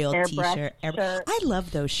memorial T-shirt. I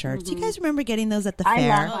love those shirts. You guys remember getting those at the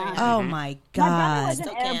fair? Oh my God. My brother was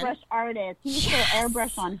an airbrush artist. He used to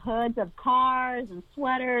airbrush on hoods of cars and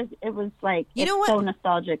sweaters. It was like, so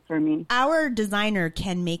nostalgic for me. Our designer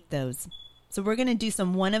can make those. So we're going to do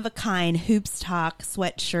some one-of-a-kind Hoops Talk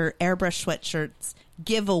sweatshirt, airbrush sweatshirts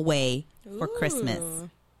giveaway for Christmas.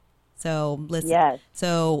 So listen. Yes.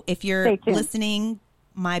 So if you're listening,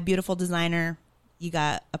 my beautiful designer, you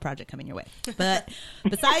got a project coming your way. But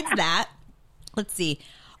besides that, let's see.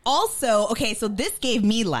 Also, okay, so this gave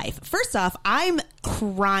me life. First off, I'm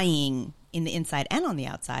crying in the inside and on the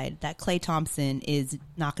outside that Klay Thompson is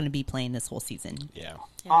not going to be playing this whole season. Yeah.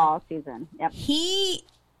 All season. Yep. He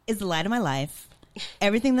is the light of my life.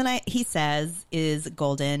 Everything that he says is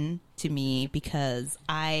golden to me because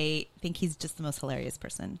I think he's just the most hilarious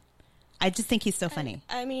person. I just think he's so funny.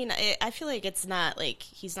 I mean, I feel like it's not like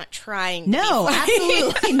he's not trying to No, be funny.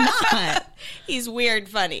 absolutely not. He's weird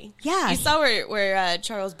funny. Yeah. You saw where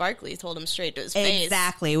Charles Barkley told him straight to his face.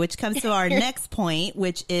 Exactly, which comes to our next point,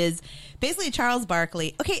 which is basically Charles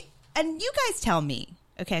Barkley. Okay, and you guys tell me,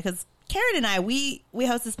 okay, because Karen and I, we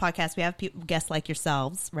host this podcast. We have guests like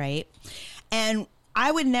yourselves, right? And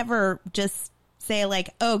I would never just say like,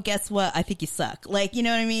 oh, guess what? I think you suck. Like, you know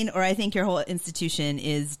what I mean? Or I think your whole institution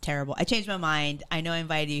is terrible. I changed my mind. I know I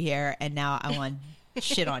invited you here and now I want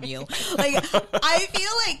shit on you. Like, I feel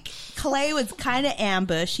like Klay was kind of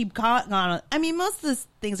ambushed. He got on. I mean, most of those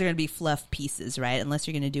things are going to be fluff pieces, right? Unless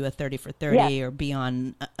you're going to do a 30 for 30 or be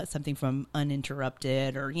on something from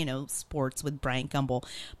Uninterrupted or, you know, sports with Brian Gumbel.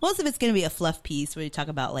 Most of it's going to be a fluff piece where you talk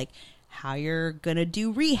about like how you're going to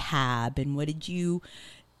do rehab and what did you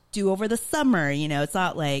do over the summer. You know, it's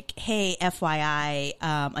not like, hey, FYI,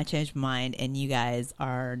 I changed my mind and you guys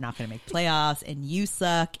are not going to make playoffs and you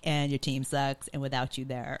suck and your team sucks and without you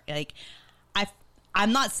there. Like,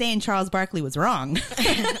 I'm not saying Charles Barkley was wrong.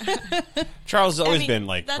 Charles has always been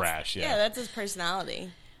like brash. Yeah, that's his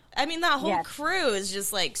personality. I mean, that whole crew is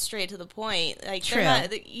just like straight to the point. Like, True.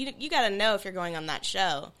 You got to know if you're going on that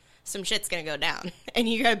show, some shit's going to go down and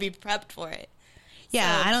you got to be prepped for it.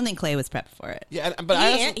 Yeah, So, I don't think Klay was prepped for it. Yeah,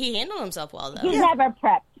 but he handled himself well, though. He never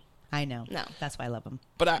prepped. I know. No. That's why I love him.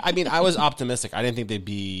 But I mean, I was optimistic. I didn't think they'd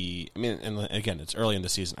be. I mean, and again, it's early in the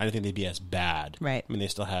season. I didn't think they'd be as bad. Right. I mean, they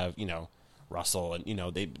still have Russell, and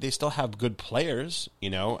they still have good players.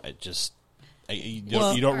 It just you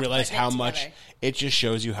don't realize how much. It just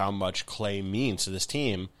shows you how much Klay means to this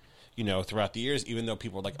team. Throughout the years, even though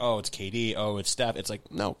people are like, oh, it's KD, oh, it's Steph, it's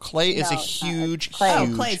like, no, Klay is a huge. Oh,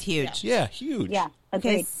 Klay's huge. Yeah, huge. Yeah.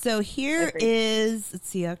 Okay, Agreed. so here is, let's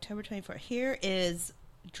see, October 24th. Here is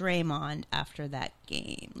Draymond after that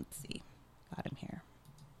game. Let's see. Got him here.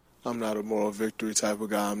 I'm not a moral victory type of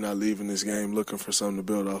guy. I'm not leaving this game looking for something to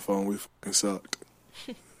build off on. We fucking sucked.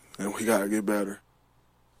 And we got to get better.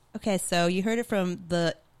 Okay, so you heard it from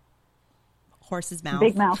the horse's mouth.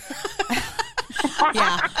 Big mouth.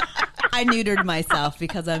 Yeah. I neutered myself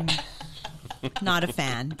because I'm not a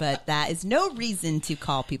fan, but that is no reason to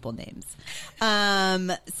call people names.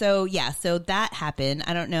 So that happened.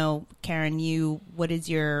 I don't know, Karen, what is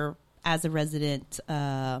your, as a resident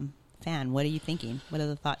fan, what are you thinking? What are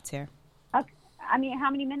the thoughts here? Okay. I mean,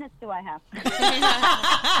 how many minutes do I have?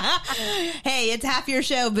 Hey, it's half your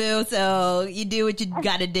show, boo, so you do what you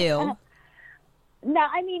got to do. No,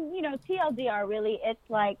 I mean, TLDR really, it's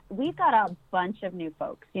like we've got a bunch of new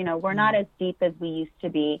folks. We're not as deep as we used to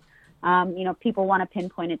be. People want to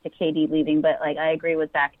pinpoint it to KD leaving, but like I agree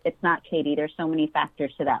with Zach, it's not KD. There's so many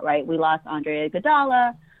factors to that, right? We lost Andre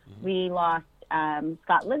Iguodala. We lost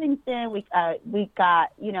Scott Livingston. We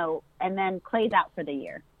got, and then Clay's out for the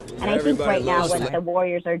year. And I think right now what the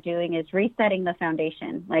Warriors are doing is resetting the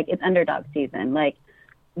foundation. Like, it's underdog season. Like,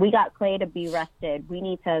 we got Clay to be rested. We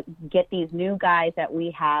need to get these new guys that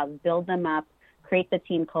we have, build them up, create the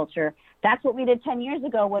team culture. That's what we did 10 years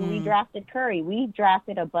ago when we drafted Curry. We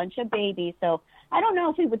drafted a bunch of babies. So I don't know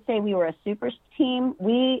if we would say we were a super team.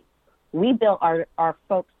 We built our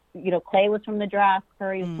folks. Clay was from the draft.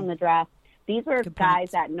 Curry was from the draft. These were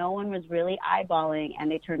guys that no one was really eyeballing, and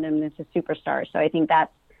they turned them into superstars. So I think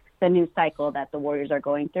that's the new cycle that the Warriors are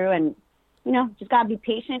going through. And just got to be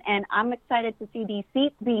patient, and I'm excited to see these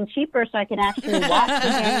seats being cheaper so I can actually watch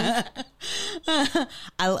the game.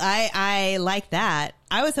 I like that.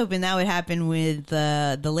 I was hoping that would happen with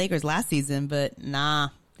the Lakers last season, but nah,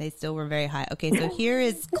 they still were very high. Okay, so here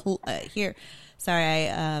is here. Sorry,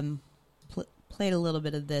 I played a little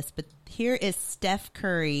bit of this, but here is Steph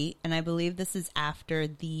Curry, and I believe this is after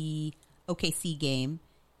the OKC game.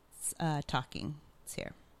 Talking. It's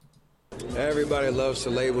here. Everybody loves to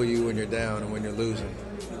label you when you're down and when you're losing.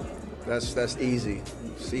 That's easy.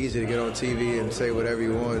 It's easy to get on TV and say whatever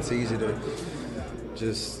you want. It's easy to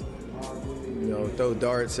just throw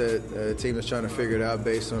darts at a team that's trying to figure it out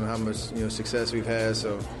based on how much success we've had.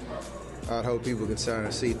 So I'd hope people can kind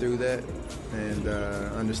of see through that and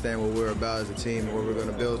understand what we're about as a team and what we're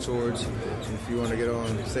going to build towards. And if you want to get on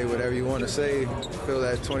and say whatever you want to say, fill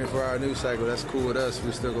that 24-hour news cycle, that's cool with us.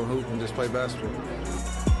 We're still going to hoop and just play basketball.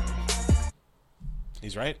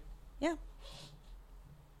 He's right. Yeah.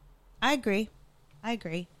 I agree.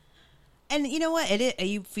 And you know what?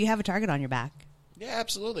 You have a target on your back. Yeah,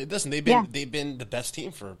 absolutely. Listen, they've been the best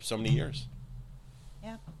team for so many years.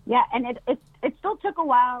 Yeah. Yeah, and it still took a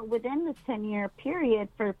while within this 10-year period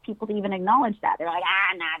for people to even acknowledge that. They're like,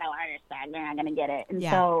 no, I don't understand. They're not going to get it. And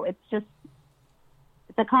so it's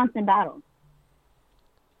a constant battle.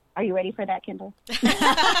 Are you ready for that, Kendall?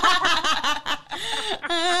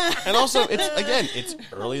 And also, it's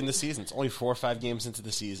early in the season. It's only 4 or 5 games into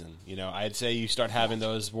the season. I'd say you start having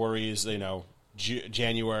those worries,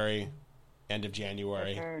 January, end of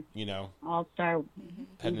January, sure. All-Star.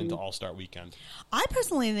 Heading into All-Star weekend. I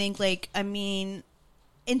personally think, in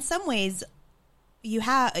some ways, you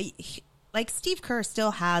have, Steve Kerr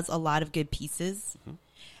still has a lot of good pieces. Mm-hmm.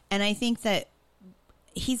 And I think that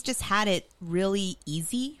he's just had it really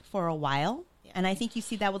easy for a while. Yeah. And I think you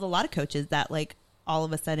see that with a lot of coaches that, all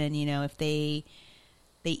of a sudden, if they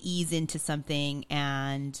ease into something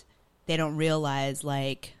and they don't realize,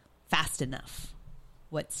 fast enough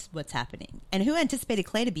what's happening. And who anticipated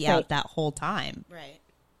Clay to be out that whole time? Right.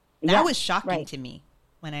 That was shocking to me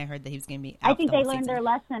when I heard that he was going to be out. I think they learned their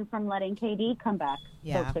lesson from letting KD come back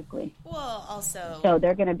so quickly. Well, also, so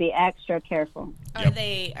they're going to be extra careful. Are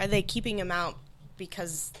they keeping him out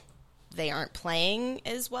because they aren't playing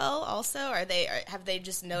as well? Also, have they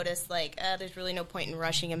just noticed there's really no point in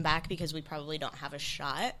rushing him back because we probably don't have a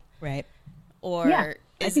shot, right? Or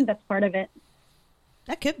I think that's part of it.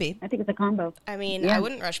 That could be. I think it's a combo. I mean, I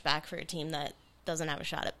wouldn't rush back for a team that doesn't have a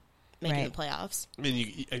shot at making the playoffs. I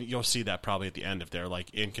mean, you'll see that probably at the end if they're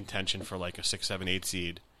in contention for a 6, 7, 8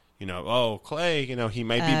 seed. Clay, he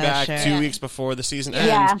might be back 2 weeks before the season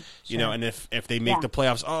ends. And if they make the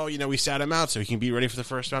playoffs, we sat him out so he can be ready for the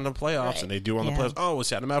first round of playoffs. Right. And they do on the playoffs. We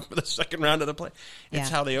sat him out for the second round of the play. It's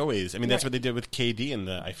how they always. I mean, that's what they did with KD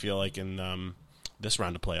I feel like in this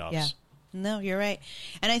round of playoffs. Yeah. No, you're right.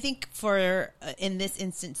 And I think in this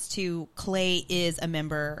instance too, Clay is a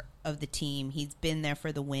member of the team. He's been there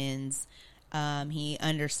for the wins. He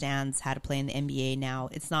understands how to play in the NBA now.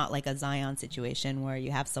 It's not like a Zion situation where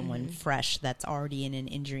you have someone fresh that's already in an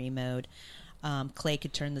injury mode. Clay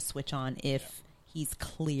could turn the switch on if he's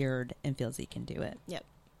cleared and feels he can do it. Yep.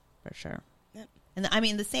 For sure. Yep. And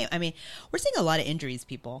we're seeing a lot of injuries,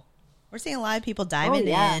 people. We're seeing a lot of people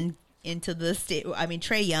diving into the state. I mean,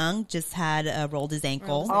 Trae Young just had rolled his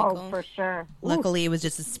ankle. Oh, for sure. Luckily, it was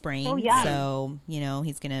just a sprain. So,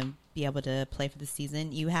 he's going to be able to play for the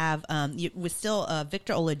season. You have,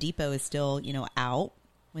 Victor Oladipo is still, out.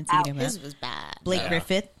 When's he going to His was bad. Blake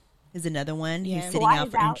Griffith is another one who's sitting out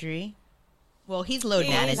for injury. Well, he's load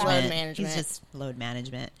management. He's just load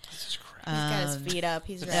management. This is crap. He's got his feet up.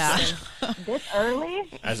 He's resting. This early?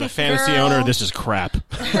 As a fantasy owner, this is crap.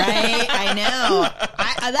 Right? I know.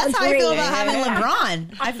 That's how I feel about having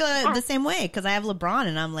LeBron. I feel the same way because I have LeBron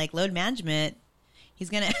and I'm like, load management.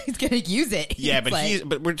 He's gonna use it. Yeah, It's but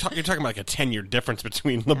like, you're talking about like a 10-year difference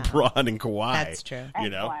between LeBron and Kawhi. That's true. You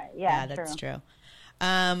know, Yeah, that's true.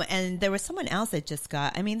 And there was someone else that just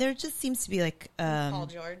got. I mean, there just seems to be like Paul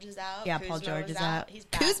George is out. Yeah, Kuzma Paul George was is out. He's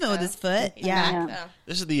back, Kuzma with though. his foot. He's Yeah. back, though.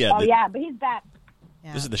 this is the but he's back.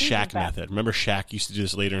 Yeah. This is the Shaq method. Remember, Shaq used to do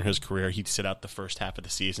this later in his career. He'd sit out the first half of the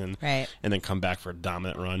season, Right. and then come back for a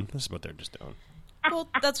dominant run. This is what they're just doing. Well,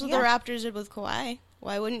 that's what the Raptors did with Kawhi.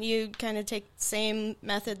 Why wouldn't you kind of take the same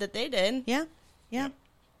method that they did? Yeah.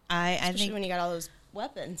 I Especially think when you got all those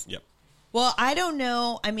weapons. Yep. Well, I don't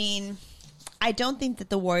know. I mean, I don't think that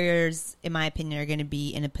the Warriors, in my opinion, are going to be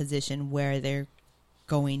in a position where they're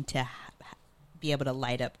going to be able to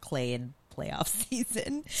light up Clay in playoff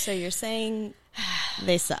season. So you're saying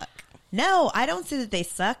they suck? No, I don't say that they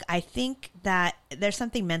suck. I think that there's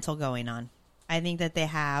something mental going on. I think that they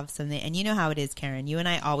have something, and you know how it is, Karen. You and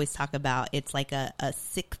I always talk about it's like a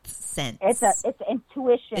sixth sense. It's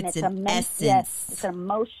intuition. It's It's an a essence. Yes, it's an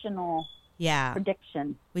emotional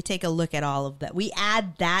prediction. We take a look at all of that. We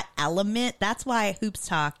add that element. That's why Hoops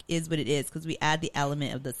Talk is what it is, because we add the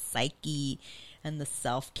element of the psyche and the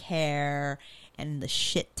self-care and the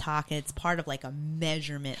shit talk, and it's part of like a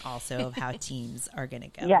measurement also of how teams are going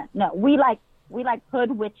to go. Yeah, no, we like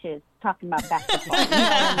hood witches talking about basketball.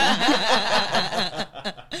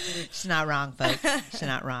 She's not wrong, folks. She's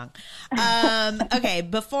not wrong. Okay,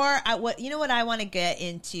 before what I want to get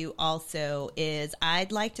into also is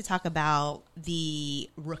I'd like to talk about the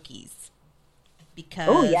rookies,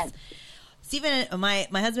 because Stephen, my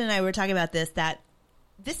husband and I were talking about this, that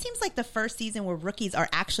this seems like the first season where rookies are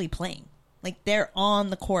actually playing, like they're on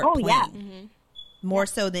the court playing. Yeah. Mm-hmm. More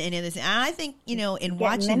so than any of this. And I think, in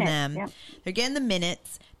watching them, they're getting the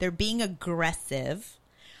minutes. They're being aggressive.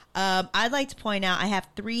 I'd like to point out, I have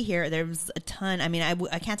 3 here. There's a ton. I mean,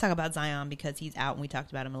 I can't talk about Zion because he's out, and we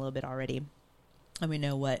talked about him a little bit already. And we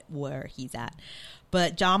know where he's at.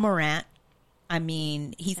 But John Morant, I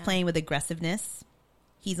mean, he's playing with aggressiveness.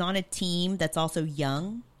 He's on a team that's also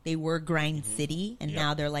young. They were Grind City, and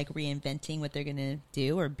now they're like reinventing what they're going to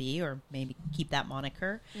do or be, or maybe keep that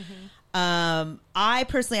moniker. I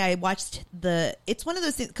personally, I watched it's one of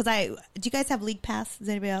those things, because do you guys have League Pass? Does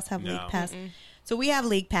anybody else have League Pass? Mm-mm. So we have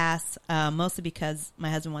League Pass, mostly because my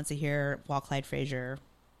husband wants to hear Walt Clyde Frazier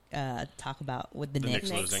talk about with the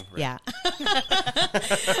Knicks. Losing, right. Yeah.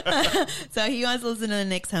 So he wants to listen to the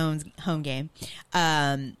Knicks home game.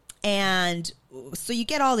 And so you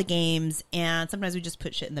get all the games, and sometimes we just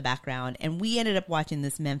put shit in the background. And we ended up watching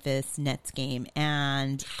this Memphis Nets game,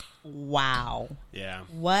 and wow. Yeah.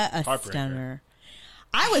 What a stunner.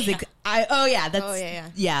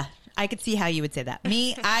 Yeah. I could see how you would say that.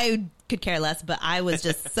 Me, I could care less, but I was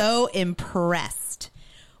just so impressed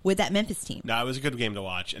with that Memphis team. No, it was a good game to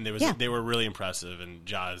watch, and they were really impressive, and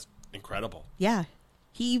Ja's incredible. Yeah.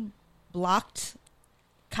 He blocked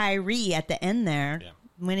Kyrie at the end there. Yeah.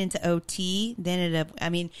 Went into OT. They ended up, I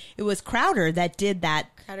mean, it was Crowder that did that.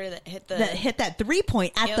 Crowder that hit that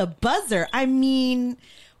 3-point at the buzzer. I mean,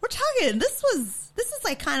 we're talking, this is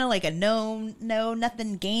like kind of like a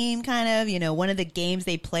nothing game, kind of, one of the games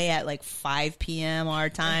they play at like 5 p.m. our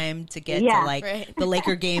time to get to like the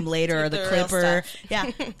Laker game later or the Clipper. Yeah.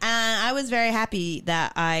 And I was very happy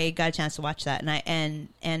that I got a chance to watch that. And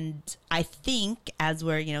I think as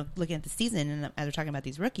we're, looking at the season and as we're talking about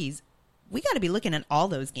these rookies, we got to be looking at all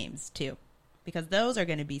those games too, because those are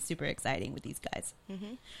going to be super exciting with these guys.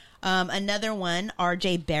 Mm-hmm. Another one,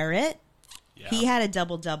 RJ Barrett. Yeah. He had a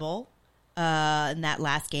double-double in that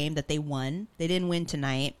last game that they won. They didn't win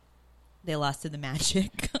tonight. They lost to the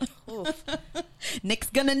Magic. Nick's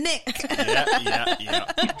gonna nick. Yeah.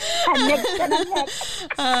 Nick's gonna nick.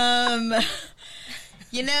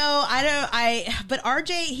 But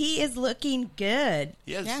RJ, he is looking good.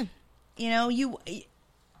 Yes. Yeah.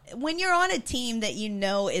 When you're on a team that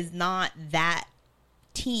is not that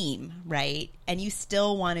team, right? And you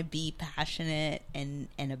still want to be passionate and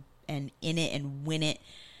in it and win it.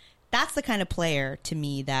 That's the kind of player to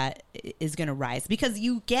me that is going to rise, because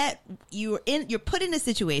you're put in a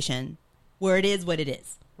situation where it is what it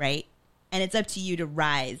is, right? And it's up to you to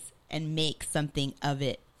rise and make something of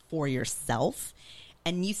it for yourself.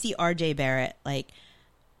 And you see RJ Barrett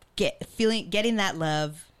getting that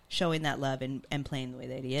love, showing that love, and playing the way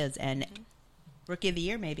that he is, and Rookie of the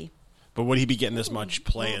Year maybe. But would he be getting this much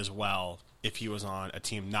play as well if he was on a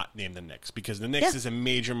team not named the Knicks? Because the Knicks is a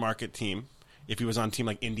major market team. If he was on a team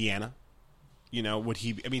like Indiana, would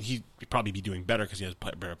he? I mean, he'd probably be doing better because he has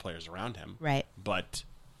better players around him, right? But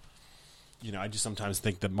I just sometimes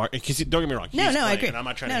think the market. Because don't get me wrong, I agree. And I'm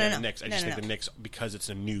not trying to hate the Knicks. I just think the Knicks, because it's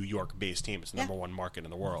a New York-based team, it's the number one market in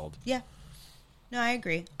the world. Yeah. No, I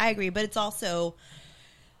agree. But it's also,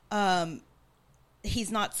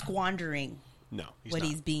 he's not squandering No, what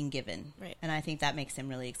he's being given. Right. And I think that makes him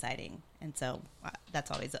really exciting. And so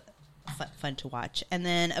that's always fun to watch. And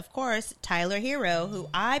then, of course, Tyler Hero, who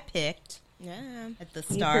I picked at the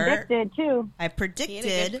start. You predicted, too. I He had a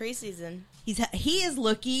predicted. good preseason. He is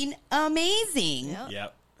looking amazing.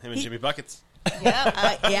 Yep. Him and Jimmy Buckets. Yep.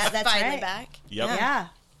 Yeah, that's finally right. back. Yep.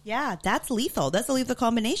 Yeah, that's lethal. That's a lethal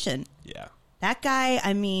combination. Yeah. That guy,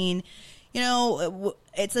 I mean,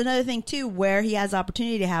 it's another thing, too, where he has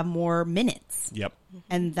opportunity to have more minutes. Yep.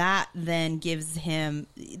 And that then gives him,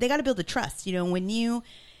 they got to build the trust.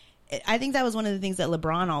 I think that was one of the things that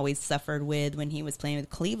LeBron always suffered with when he was playing with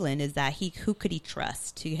Cleveland, is that who could he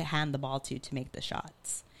trust to hand the ball to make the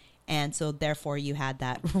shots? And so therefore you had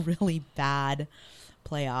that really bad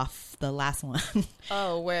playoff, the last one.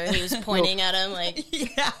 Oh, where he was pointing at him like,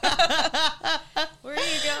 where are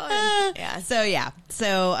you going?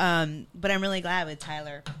 But I'm really glad with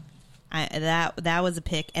Tyler. That was a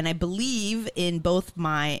pick, and I believe in both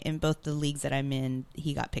the leagues that I'm in,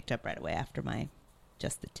 he got picked up right away after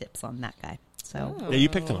just the tips on that guy. So Yeah, you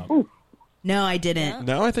picked him up. no, I didn't. Yeah.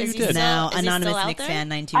 No, I think you did. No, Is he Anonymous still out Knicks there? fan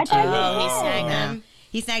 922. Oh, he snagged him.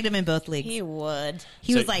 He snagged him in both leagues. He would.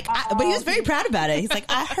 He So- was like, but he was very proud about it. He's like,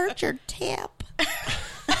 I heard your tip.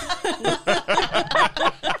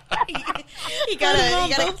 He got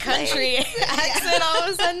a country accent all of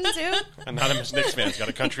a sudden too. Anonymous Knicks fan's got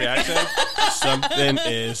a country accent. Something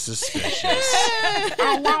is suspicious.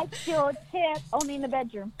 I like your tip, only in the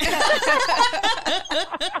bedroom.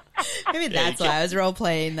 Maybe that's why I was role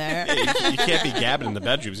playing there. You can't be gabbing in the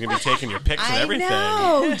bedroom. He's going to be taking your pics and everything.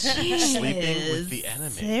 I know. Jeez. Sleeping with the enemy.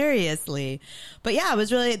 Seriously. But yeah, it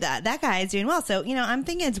was really that guy is doing well. So, I'm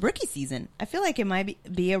thinking it's rookie season. I feel like it might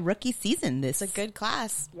be a rookie season this. It's a good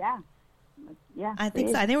class. Yeah. Yeah. I think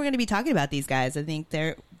so. I think we're going to be talking about these guys. I think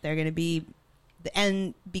they're going to be,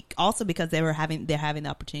 and also because they're having the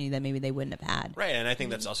opportunity that maybe they wouldn't have had. Right, and I think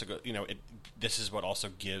that's also good. This is what also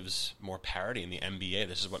gives more parity in the NBA.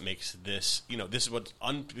 This is what makes this. This is what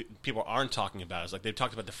people aren't talking about. Is like they've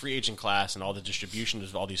talked about the free agent class and all the distribution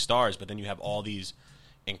of all these stars, but then you have all these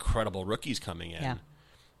incredible rookies coming in.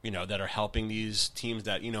 Yeah. That are helping these teams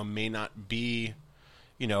that may not be.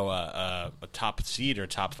 A top seed or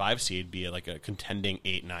top 5 seed, be like a contending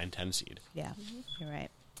 8, 9, 10 seed. Yeah, you're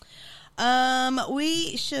right.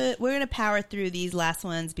 We're going to power through these last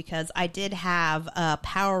ones because I did have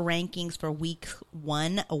power rankings for week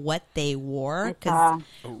 1, what they wore, because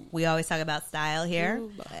we always talk about style here.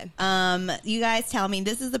 Ooh, you guys tell me,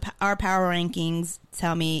 this is our power rankings.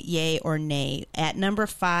 Tell me yay or nay. At number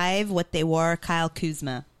 5, what they wore, Kyle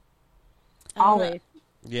Kuzma. Always.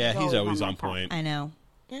 Yeah, he's always on point. I know.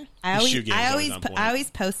 Yeah. I His shoe game's always on point. always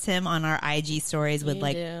post him on our IG stories with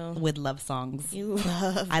You do. with love songs. You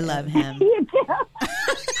love I love him. You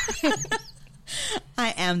do.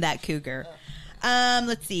 I am that cougar.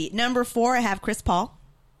 Let's see. Number 4, I have Chris Paul.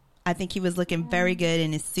 I think he was looking very good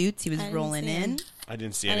in his suits. He was rolling in. I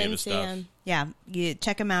didn't see I any of didn't his see stuff. him. Yeah, you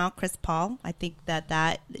check him out, Chris Paul. I think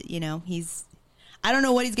that he's. I don't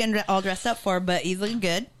know what he's getting all dressed up for, but he's looking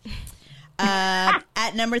good.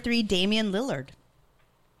 At number 3, Damian Lillard.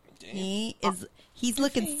 He's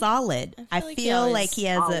looking solid. I feel like he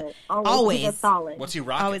has always solid. What's he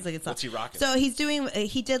rocking? Always looking solid. What's he rocking? So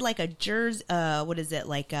he did like a jersey. What is it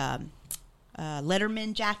like?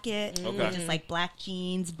 Letterman jacket, with just like black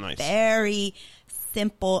jeans. Nice. Very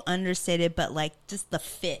simple, understated, but like just the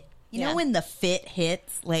fit. You know when the fit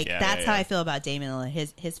hits, that's how I feel about Damian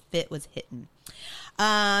Lillard. His fit was hitting.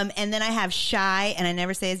 And then I have Shy, and I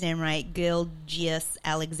never say his name right, Gilgeous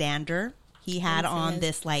Alexander. He had on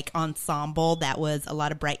this like ensemble that was a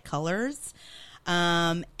lot of bright colors.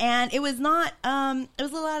 And it was not, it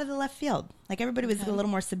was a little out of the left field. Like everybody was a little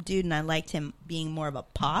more subdued, and I liked him being more of a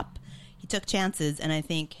pop. He took chances, and I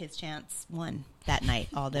think his chance won that night,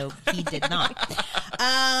 although he did not.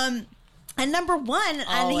 And number 1,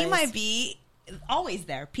 and he might be always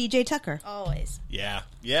there, PJ Tucker. Always. Yeah.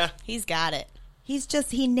 He's got it.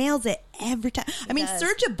 He nails it every time. I mean, does.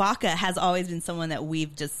 Serge Ibaka has always been someone that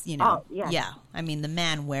we've just, yeah. I mean, the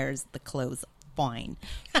man wears the clothes fine.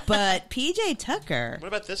 But PJ Tucker. What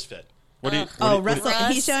about this fit? Russell.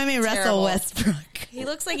 He's showing me Russell Terrible. Westbrook. He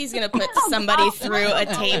looks like he's gonna put somebody through a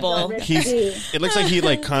table. It looks like he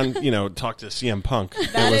talked to CM Punk.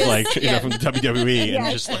 It was from the WWE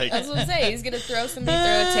and just like That's what I'm saying. He's gonna throw somebody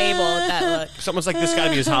through a table with that look. someone's like, this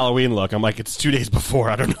gotta be his Halloween look. I'm like, it's 2 days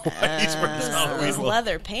before. I don't know why he's wearing his Halloween Those look.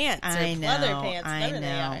 leather pants. I know. Leather pants. I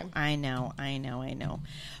know. know.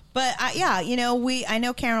 But I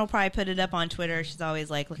know Karen will probably put it up on Twitter. She's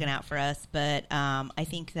always like looking out for us. But I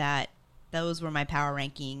think that those were my power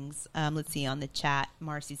rankings. Let's see on the chat.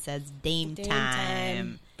 Marcy says Dame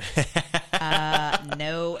time.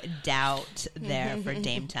 No doubt there for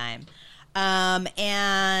Dame time.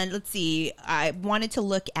 And let's see. I wanted to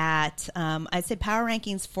look at. I said power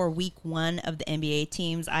rankings for week 1 of the NBA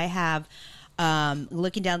teams. I have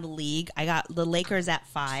looking down the league. I got the Lakers at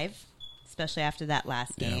 5, especially after that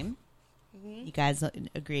last game. Mm-hmm. You guys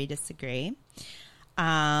agree, disagree?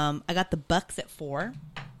 I got the Bucks at 4.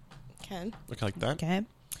 Okay. Look like that. Okay.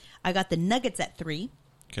 I got the Nuggets at 3.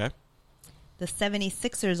 Okay. The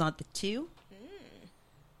 76ers on the 2.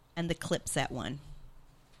 And the Clips at 1.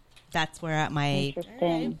 That's where at my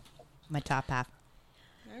top half.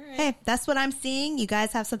 All right. Hey, that's what I'm seeing. You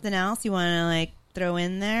guys have something else you want to like throw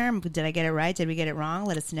in there? Did I get it right? Did we get it wrong?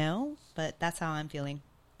 Let us know. But that's how I'm feeling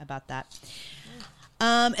about that.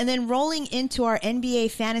 And then rolling into our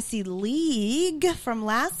NBA Fantasy League from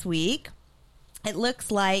last week, it looks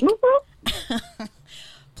like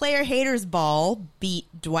Player Haters Ball beat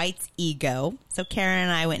Dwight's Ego. So Karen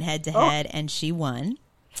and I went head to head, and she won.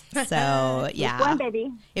 So yeah, one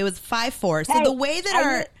baby. It was 5-4. So the way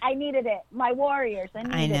that I needed it, my Warriors.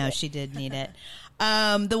 I know she did need it.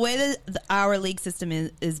 The way that our league system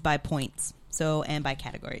is by points. So, and by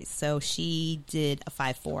categories. So she did a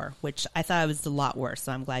 5-4, which I thought was a lot worse.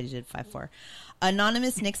 So I'm glad you did 5-4.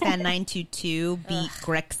 Anonymous Knicks fan 922 beat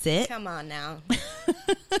Grexit. Come on now.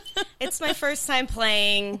 It's my first time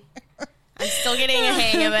playing. I'm still getting a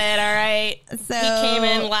hang of it, all right? So, he came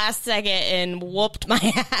in last second and whooped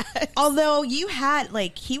my ass. Although you had,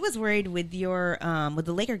 like, he was worried with your, with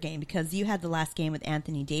the Laker game because you had the last game with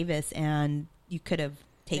Anthony Davis and you could have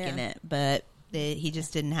taken it, but he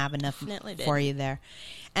just didn't have enough for you there.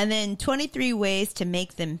 And then 23 Ways to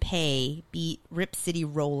Make Them Pay beat Rip City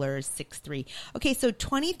Rollers 6-3. Okay, so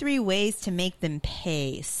 23 Ways to Make Them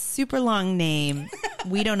Pay. Super long name.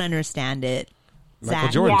 We don't understand it. Michael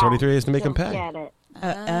Jordan, 23 Ways to Make Him Pay. Get it.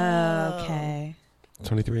 Okay.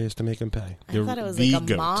 23 Ways to Make Him Pay. I thought it was like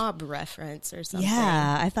a mob reference or something.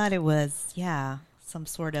 Yeah, I thought it was, some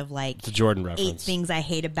sort of like it's a Jordan reference. 8 Things I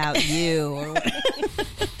Hate About You. Or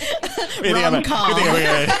rom-com.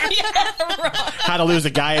 How to Lose a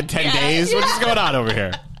Guy in 10 Days? What's going on over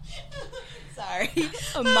here? Sorry.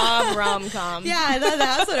 A mob rom-com. Yeah, I thought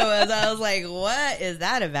that's what it was. I was like, what is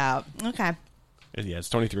that about? Okay. Yeah, it's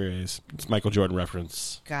 23 Ways. It's Michael Jordan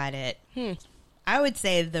reference. Got it. I would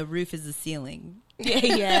say the roof is the ceiling.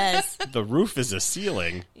 Yes. The roof is a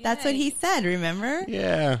ceiling. That's what he said, remember?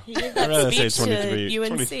 Yeah. He gave that I'd speech say 23, to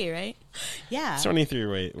UNC, 20, right? Yeah.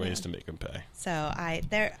 23 ways to make him pay. So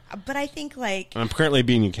but I think like. I'm currently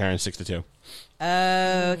beating you, Karen, 6-2.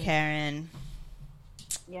 Oh, Karen.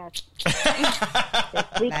 Yes.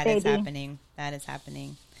 That is happening. That is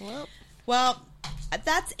happening. Well,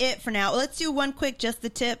 that's it for now. Let's do one quick Just the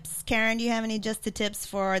Tips. Karen, do you have any Just the Tips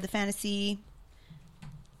for the fantasy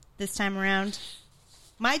this time around?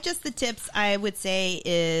 My Just the Tips, I would say,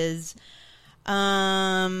 is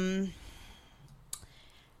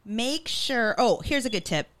make sure... Oh, here's a good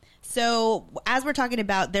tip. So, as we're talking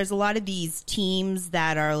about, there's a lot of these teams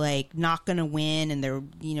that are, like, not going to win, and they're,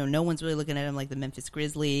 no one's really looking at them, like the Memphis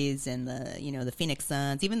Grizzlies and the Phoenix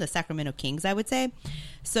Suns, even the Sacramento Kings, I would say.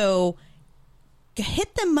 So,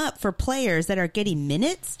 hit them up for players that are getting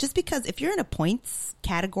minutes, just because if you're in a points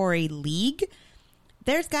category league...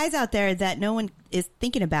 There's guys out there that no one is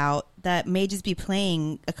thinking about that may just be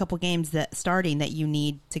playing a couple games that you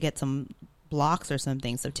need to get some blocks or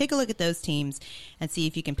something. So take a look at those teams and see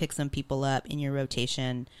if you can pick some people up in your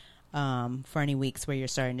rotation for any weeks where you're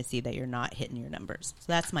starting to see that you're not hitting your numbers. So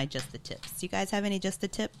that's my Just the Tips. Do you guys have any Just the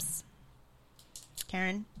Tips?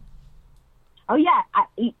 Karen? Oh, yeah.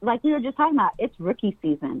 Like we were just talking about, it's rookie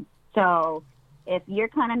season. So if you're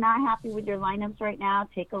kind of not happy with your lineups right now,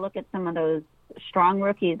 take a look at some of those strong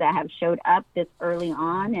rookies that have showed up this early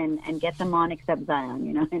on and get them on, except Zion.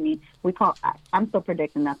 You know what I mean? I'm still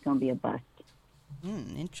predicting that's going to be a bust.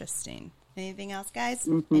 Interesting. Anything else, guys?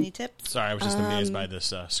 Mm-hmm. Any tips? Sorry, I was just amazed by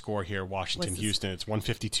this score here. Washington-Houston. It's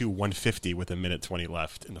 152-150 with 1:20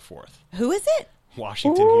 left in the fourth. Who is it?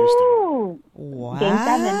 Washington-Houston. What? Game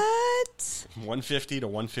 7.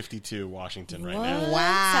 150-152 Washington right What's now.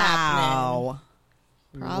 Wow.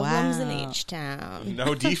 Problems in H-Town.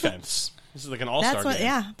 No defense. This is like an all-star game.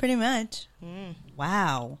 Yeah, pretty much.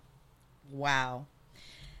 Wow.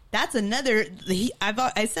 That's another.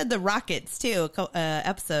 I said the Rockets too.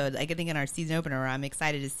 Episode I think in our season opener. I'm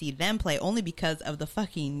excited to see them play only because of the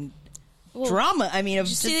fucking drama. I mean,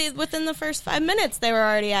 see, within the first 5 minutes, they were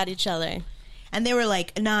already at each other, and they were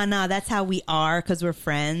like, "Nah, that's how we are because we're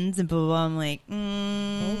friends." And blah, blah, blah. I'm like,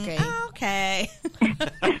 okay.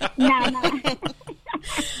 No.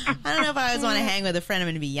 I don't know if I always want to hang with a friend I'm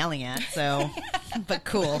going to be yelling at, so, but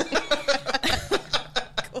cool.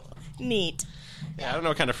 Cool. Neat. Yeah, I don't know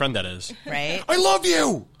what kind of friend that is. Right? I love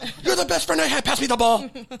you. You're the best friend I had. Pass me the ball.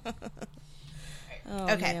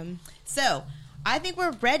 Okay. Man. So, I think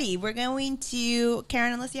we're ready. We're going to,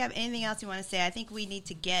 Karen, unless you have anything else you want to say, I think we need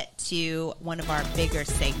to get to one of our bigger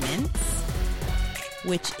segments,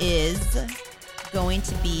 which is going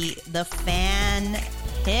to be the fan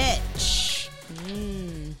pitch.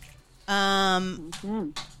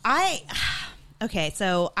 Okay,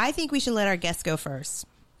 so I think we should let our guests go first.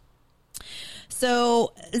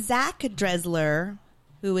 So Zach Dressler,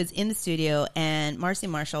 who is in the studio, and Marcy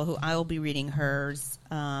Marshall, who I will be reading hers,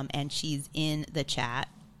 and she's in the chat,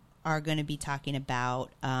 are going to be talking about.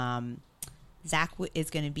 Zach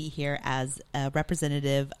is going to be here as a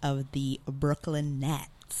representative of the Brooklyn Nets.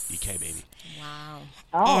 BK, baby. Wow.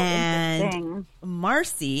 Oh, And interesting.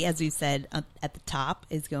 Marcy, as we said at the top,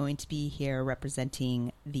 is going to be here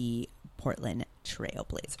representing the Portland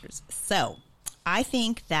Trailblazers. So I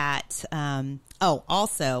think that,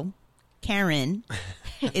 also Karen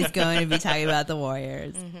is going to be talking about the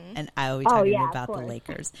Warriors, and I will be talking about the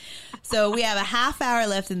Lakers. So we have a half hour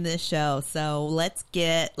left in this show. So let's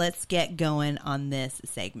get going on this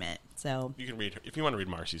segment. So You can read if you want to read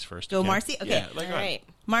Marcy's first. Go, you can. Marcy? Okay. Yeah, All right.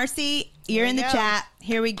 Marcy, you're in the chat.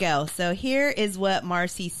 Here we go. So here is what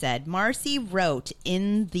Marcy said. Marcy wrote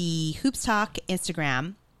in the Hoops Talk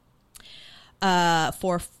Instagram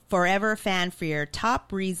for Forever Fan for your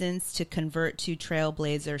top reasons to convert to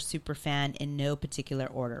Trailblazer superfan in no particular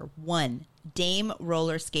order. 1, Dame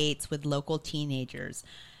roller skates with local teenagers.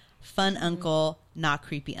 Fun uncle, not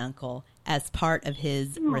creepy uncle, as part of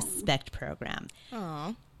his respect program.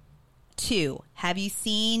 Aw. 2, have you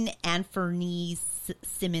seen Anthony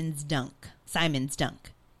Simon's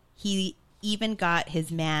dunk? He even got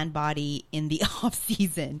his man body in the off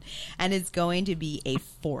season and is going to be a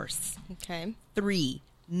force. Okay. 3,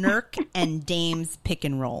 Nurk and Dame's pick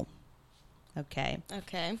and roll. Okay.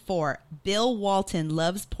 4, Bill Walton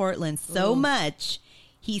loves Portland so much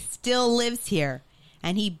he still lives here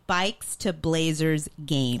and he bikes to Blazers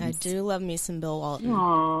games. I do love me some Bill Walton.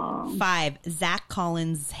 Aw. 5, Zach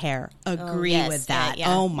Collins' hair. Agree yes, with that. yeah.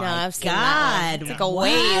 Oh No, my I've seen that God. one. It's like a What?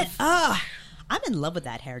 wave. Oh, I'm in love with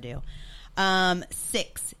that hairdo.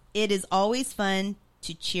 6, it is always fun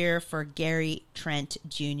to cheer for Gary Trent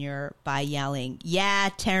Jr. by yelling, "Yeah,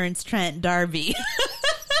 Terrence Trent D'Arby."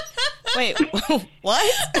 Wait,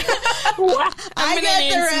 what? I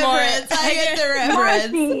get the reference.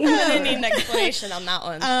 Marcy. I'm gonna need an explanation on that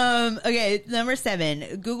one. Okay, number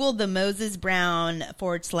 7. Google the Moses Brown /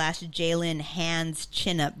 Jalen hands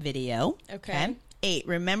chin up video. Okay. 8.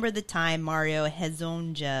 Remember the time Mario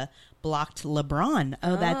Hezonja blocked LeBron?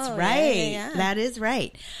 Oh, that's Oh, right. yeah. That is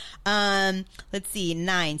right. Let's see.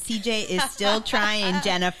 9. CJ is still trying,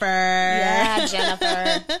 Jennifer. Yeah,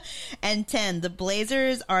 Jennifer. And 10. The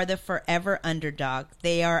Blazers are the forever underdog.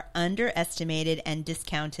 They are underestimated and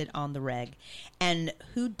discounted on the reg. And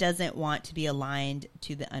who doesn't want to be aligned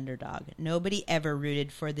to the underdog? Nobody ever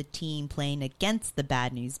rooted for the team playing against the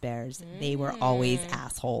Bad News Bears. They were always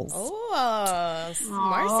assholes. Oh,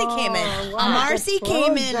 Marcy came in. wow. Marcy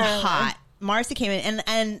came in Disclosure. hot. Marcy came in,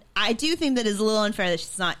 and I do think that it's a little unfair that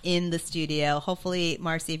she's not in the studio. Hopefully,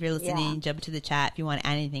 Marcy, if you're listening, jump into the chat if you want to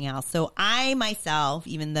add anything else. So I myself,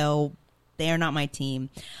 even though they are not my team,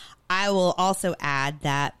 I will also add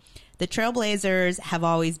that the Trailblazers have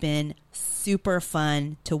always been super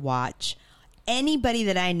fun to watch. Anybody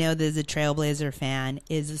that I know that is a Trailblazer fan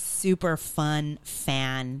is a super fun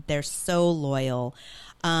fan. They're so loyal.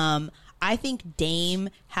 I think Dame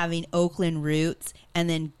having Oakland roots and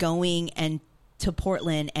then going and to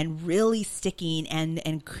Portland and really sticking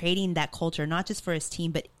and creating that culture, not just for his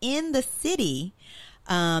team, but in the city,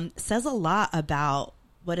 says a lot about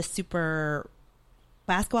what a super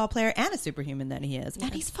basketball player and a superhuman that he is.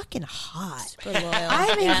 And he's fucking hot. Super loyal.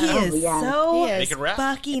 I think he is He so is. He can rap.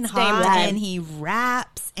 fucking It's Dame hot, time. and he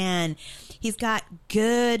raps, and he's got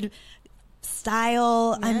good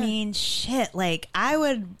style. I mean, shit. Like, I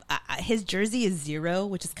would. His jersey is 0,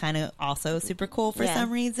 which is kind of also super cool for Yeah.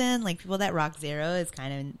 some reason. Like, people that rock 0 is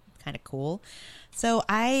kind of cool. So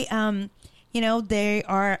I, they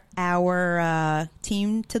are our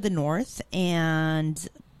team to the north, and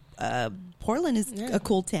Portland is a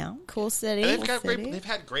cool town. Cool city. And City. they've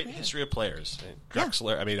had great history of players.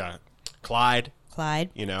 Drexler, Clyde. Clyde,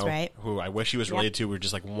 You know, that's right. who I wish he was related to. We're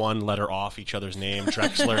just like one letter off each other's name,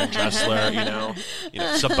 Drexler and Dressler. You know,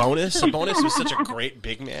 Sabonis was such a great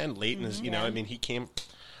big man late in his. I mean, he came.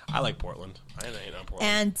 I like Portland. I ain't on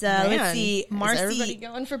Portland. And let's see, Is everybody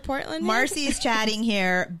going for Portland? Marcy is chatting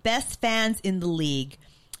here. Best fans in the league.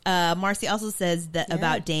 Marcy also says that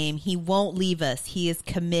about Dame, he won't leave us. He is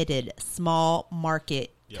committed. Small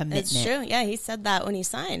market commitment. It's true. Yeah, he said that when he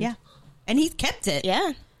signed. Yeah, and he's kept it.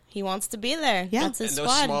 Yeah. He wants to be there. Yeah. That's his and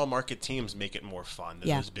those squad. small market teams make it more fun than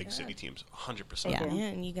those big city teams. 100%. Yeah.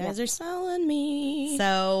 And you guys are selling me.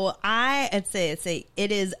 So I'd say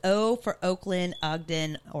it is O for Oakland,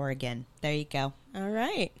 Ogden, Oregon. There you go. All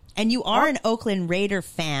right. And you are an Oakland Raider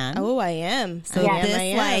fan. Oh, I am. So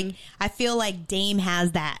I feel like Dame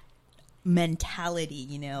has that mentality,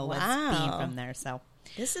 you know, with being from there. So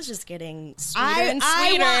this is just getting sweeter and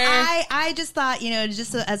sweeter. I just thought, you know,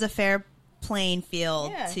 just as a fair playing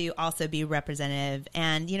field to also be representative.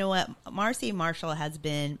 And you know what? Marcy Marshall has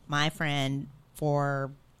been my friend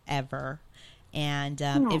forever. And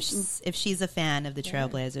if she's a fan of the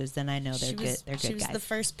Trailblazers, then I know they're good. They're good guys. She was the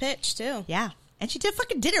first pitch too. Yeah. And she did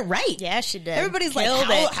it right. Yeah, she did. Everybody's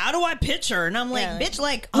like, how do I pitch her? And I'm like, bitch,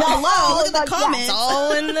 hello, look at the comments. It's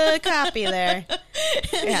all in the copy there.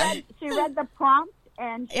 She read the prompt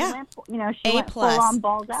and she went, she went full on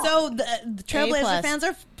balls out. So the Trailblazer fans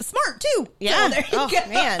are smart too. Yeah. So there you go.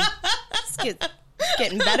 Man, it's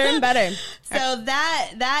getting better and better. So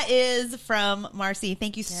that is from Marcy.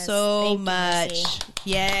 Thank you so much.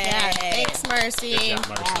 Yay. Yeah, thanks, Marcy. Good job,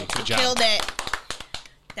 Marcy. Good job. Killed it.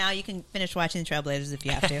 Now you can finish watching the Trailblazers if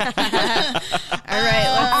you have to. All right,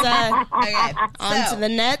 let's on to the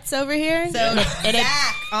Nets over here. So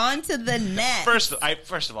back onto the Nets.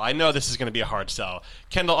 First of all, I know this is going to be a hard sell.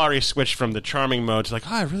 Kendall already switched from the charming mode to like,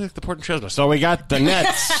 I really like the Portland Trailblazers. So we got the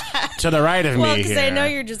Nets to the right of me here. Well, because I know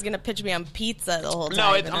you're just going to pitch me on pizza the whole time.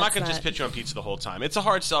 No, I'm not going to just pitch you on pizza the whole time. It's a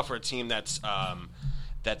hard sell for a team that's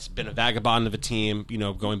been a vagabond of a team, you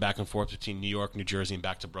know, going back and forth between New York, New Jersey, and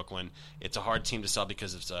back to Brooklyn. It's a hard team to sell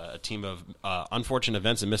because it's a team of unfortunate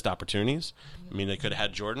events and missed opportunities. I mean, they could have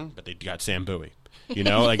had Jordan, but they got Sam Bowie. You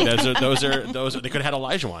know, like those are they could have had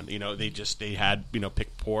Olajuwon. You know, they had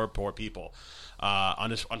picked poor people.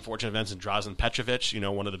 Unfortunate events and Drazen Petrovic, you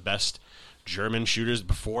know, one of the best German shooters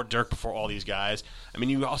before Dirk, before all these guys. I mean,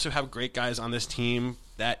 you also have great guys on this team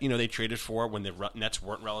that, you know, they traded for when the Nets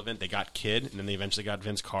weren't relevant. They got Kidd, and then they eventually got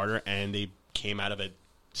Vince Carter, and they came out of a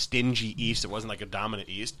stingy East. It wasn't like a dominant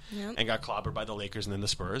East, and got clobbered by the Lakers and then the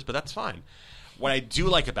Spurs, but that's fine. What I do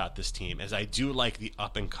like about this team is I do like the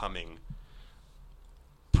up-and-coming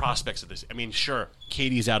prospects of this. I mean, sure,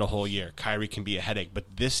 KD's out a whole year. Kyrie can be a headache, but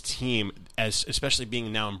this team, especially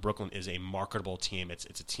being now in Brooklyn, is a marketable team. It's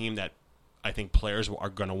a team that I think players are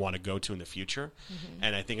going to want to go to in the future,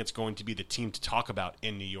 and I think it's going to be the team to talk about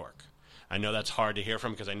in New York. I know that's hard to hear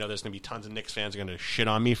from because I know there's going to be tons of Knicks fans who are going to shit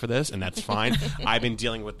on me for this, and that's fine. I've been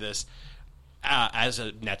dealing with this as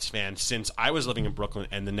a Nets fan since I was living in Brooklyn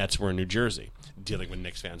and the Nets were in New Jersey, dealing with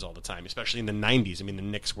Knicks fans all the time, especially in the 90s. I mean, the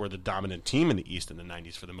Knicks were the dominant team in the East in the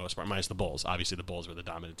 90s for the most part, minus the Bulls. Obviously, the Bulls were the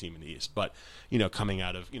dominant team in the East, but, you know, coming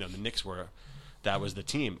out of, you know, the Knicks that was the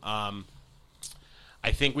team. I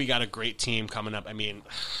think we got a great team coming up. I mean,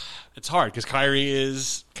 it's hard because Kyrie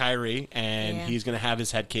is Kyrie, and he's going to have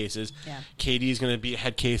his head cases. Yeah. KD is going to be a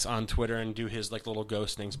head case on Twitter and do his like little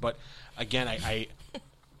ghost things. But again, I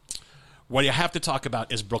what you have to talk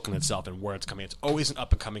about is Brooklyn itself and where it's coming. It's always an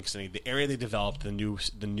up and coming city. The area they developed, the new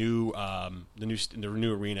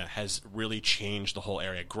arena has really changed the whole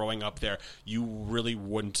area. Growing up there, you really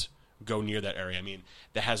wouldn't go near that area. I mean,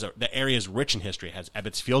 the area is rich in history. It has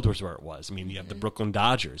Ebbets Field was where it was. I mean, you have the Brooklyn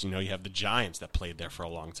Dodgers. You know, you have the Giants that played there for a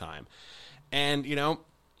long time. And, you know,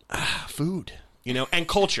 food, you know, and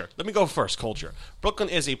culture. Let me go first, culture. Brooklyn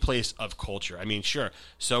is a place of culture. I mean, sure,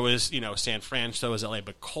 so is, you know, San Fran, so is LA,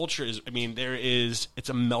 but culture is, I mean, it's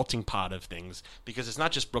a melting pot of things because it's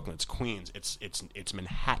not just Brooklyn, it's Queens, it's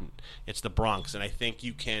Manhattan, it's the Bronx, and I think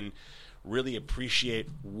you can really appreciate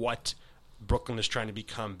what Brooklyn is trying to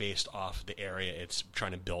become based off the area it's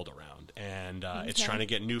trying to build around. And it's trying to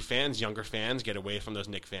get new fans, younger fans, get away from those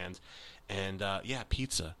Knicks fans. And,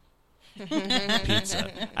 pizza.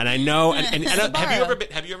 Pizza. And I know, and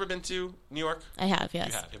have you ever been to New York? I have, yes.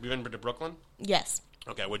 You have. Have you been to Brooklyn? Yes.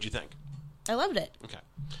 Okay, what'd you think? I loved it. Okay.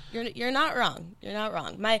 You're not wrong. You're not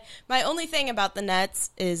wrong. My only thing about the Nets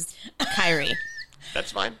is Kyrie.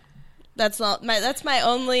 That's fine. That's my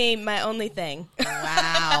only thing.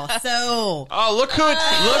 Wow. So look who it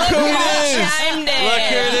is.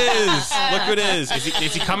 Look who it is.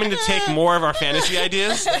 Is he coming to take more of our fantasy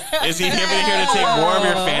ideas? Is he here to take more of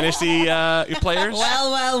your fantasy players?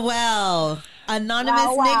 Well. Anonymous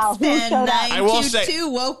Wow. Knicks fan I will say- 922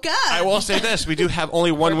 woke up. I will say this: we do have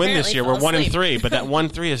only one win this apparently year. We're fell 1-3, but that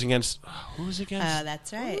 1-3 is against who's against?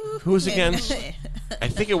 That's right. Who's against? I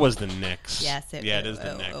think it was the Knicks. Yes, it is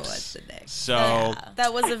the Knicks. It was the Knicks. So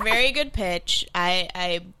That was a very good pitch.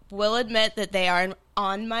 I will admit that they are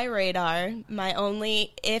on my radar. My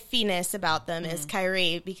only iffiness about them is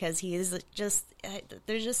Kyrie, because he is just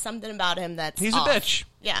there's just something about him that's he's off. a bitch.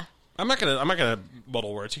 Yeah. I'm not gonna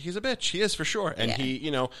muddle words. He's a bitch. He is for sure, and Yeah.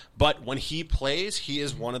 he, but when he plays, he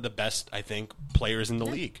is one of the best, I think, players in the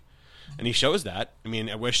league, and he shows that. I mean,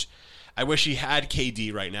 I wish he had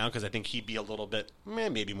KD right now, because I think he'd be a little bit,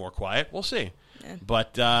 maybe more quiet. We'll see,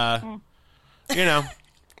 but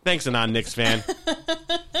thanks, a non-Knicks fan.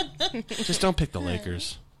 Just don't pick the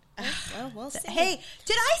Lakers. Well, we'll see. Hey,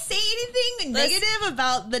 did I say anything negative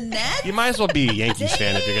about the Nets? You might as well be a Yankees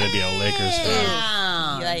fan if you're going to be a Lakers fan.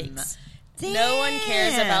 Yikes. No one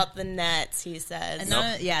cares about the Nets, he says.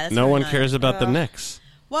 Yeah, that's No really one annoying. cares about the Knicks.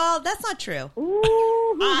 Well, that's not true.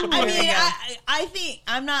 I think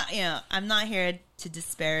I'm not here to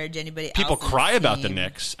disparage anybody. People else's cry about the team.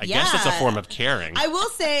 Knicks. I guess that's a form of caring. I will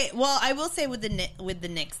say with the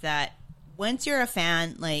Knicks that once you're a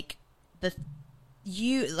fan,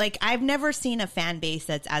 I've never seen a fan base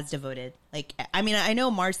that's as devoted. I know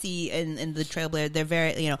Marcy and the Trailblazers, they're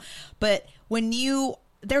very, but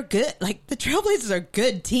they're good. The Trailblazers are a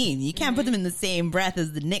good team. You can't put them in the same breath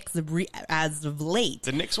as the Knicks as of late.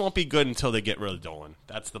 The Knicks won't be good until they get rid of Dolan.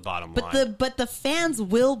 That's the bottom line. But the fans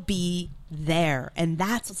will be there, and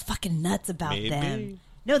that's what's fucking nuts about them.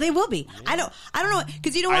 No, they will be. Yeah. I don't know,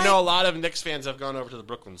 because you know what? I know a lot of Knicks fans have gone over to the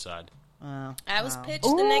Brooklyn side. I was pitched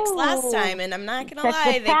the Knicks last time, and I'm not gonna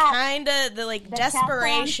lie, they kind of the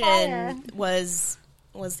desperation was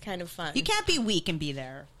kind of fun. You can't be weak and be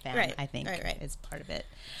there, fan, Right. I think Right. is part of it.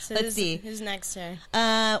 So Let's see. Who's next here?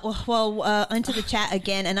 Onto the chat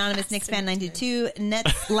again. Anonymous Knicks fan 92.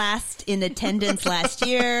 Nets last in attendance last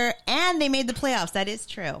year, and they made the playoffs. That is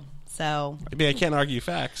true. So I mean, I can't argue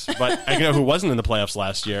facts, but I know who wasn't in the playoffs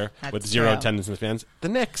last year with zero true. attendance in the fans? The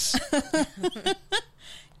Knicks.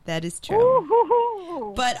 that is true.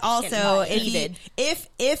 Ooh. But also, heated.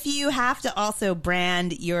 if you have to also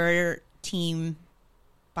brand your team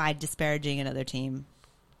by disparaging another team,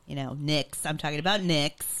 Knicks. I'm talking about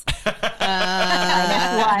Knicks.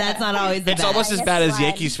 That's not always the It's best. almost as bad as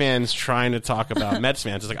Yankees fans trying to talk about Mets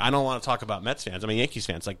fans. It's I don't want to talk about Mets fans. I mean, Yankees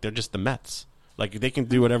fans, they're just the Mets. They can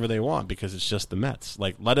do whatever they want because it's just the Mets.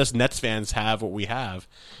 Let us Nets fans have what we have.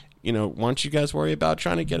 Why don't you guys worry about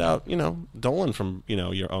trying to get out, Dolan from,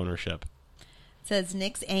 your ownership? Says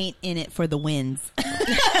Knicks ain't in it for the wins.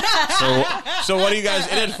 So what are you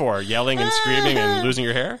guys in it for? Yelling and screaming and losing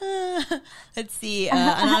your hair? Let's see.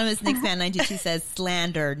 Anonymous Knicks fan 92 says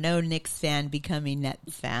slander. No Knicks fan becoming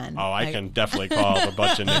Nets fan. Oh, I can definitely call up a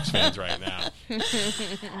bunch of Knicks fans right now.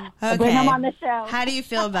 Okay. Bring them on the show. How do you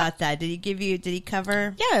feel about that? Did he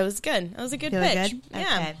cover? Yeah, it was good. It was a good Feeling pitch. good?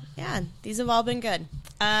 Yeah, Okay. yeah. These have all been good.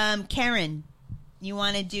 Karen, you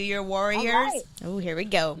want to do your Warriors? All right. Oh, here we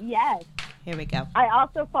go. Yes. Here we go. I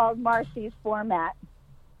also followed Marcy's format.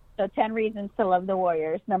 So 10 reasons to love the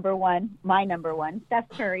Warriors. Number one, Steph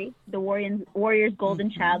Curry, the Warriors' golden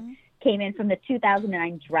child, came in from the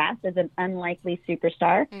 2009 draft as an unlikely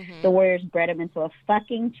superstar. The Warriors bred him into a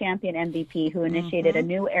fucking champion MVP who initiated a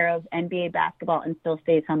new era of NBA basketball and still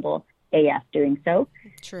stays humble AF doing so.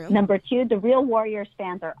 True. Number two, the real Warriors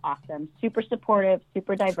fans are awesome, super supportive,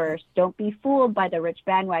 super diverse. Don't be fooled by the rich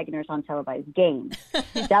bandwagoners on televised games.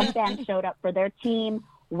 Dumb fans showed up for their team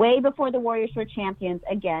way before the Warriors were champions.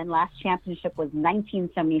 Again, last championship was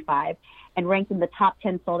 1975 and ranked in the top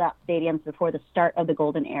 10 sold-out stadiums before the start of the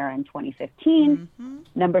golden era in 2015.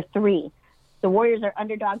 Number three, the Warriors are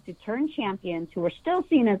underdogs who turned champions, who were still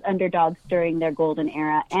seen as underdogs during their golden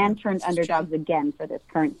era and turned underdogs again for this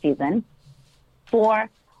current season. 4,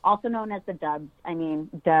 also known as the Dubs. I mean,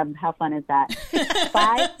 Dub, how fun is that?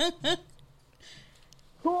 5,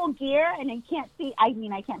 cool gear, and I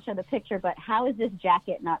can't show the picture, but how is this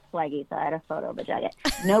jacket not swaggy? So I had a photo of the jacket.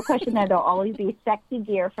 No question that there'll always be sexy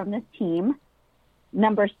gear from this team.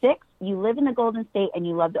 Number 6, you live in the Golden State and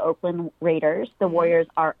you love the Oakland Raiders. The Warriors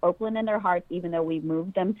are Oakland in their hearts, even though we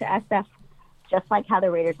moved them to SF, just like how the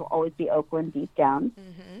Raiders will always be Oakland deep down.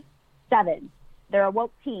 7, they're a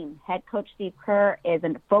woke team. Head coach Steve Kerr is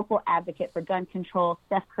a vocal advocate for gun control.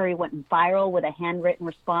 Steph Curry went viral with a handwritten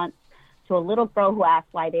response to a little girl who asked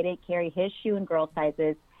why they didn't carry his shoe in girl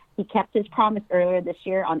sizes. He kept his promise earlier this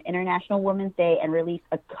year on International Women's Day and released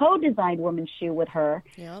a co-designed women's shoe with her,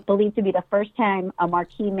 believed to be the first time a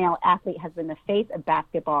marquee male athlete has been the face of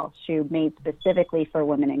basketball shoe made specifically for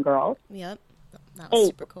women and girls. That was 8.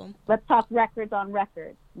 super cool. Let's talk records on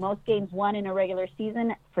records. Most games won in a regular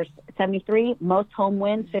season for 73. Most home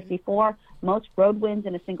wins, 54. Most road wins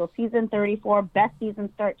in a single season, 34. Best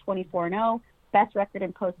season start, 24-0. Best record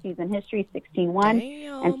in postseason history,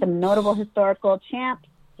 16-1. And some notable historical champs: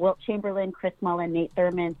 Wilt Chamberlain, Chris Mullin, Nate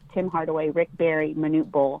Thurmond, Tim Hardaway, Rick Barry, Manute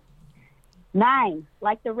Bol. 9,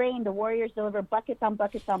 like the rain, the Warriors deliver buckets on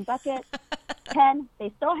buckets on buckets. 10,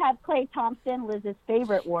 they still have Klay Thompson, Liz's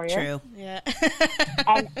favorite Warrior. True. Yeah.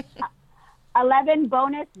 And 11,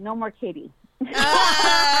 bonus, no more Katie. Oh,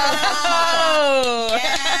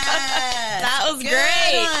 that was Good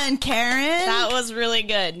great. one, Karen. That was really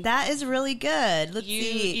good. That is really good. Let's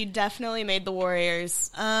see. You definitely made the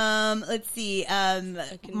Warriors. Let's see.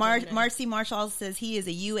 Marcy Marshall says he is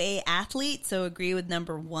a UA athlete, so agree with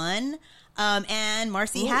number 1. And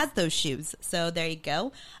Marcy has those shoes, so there you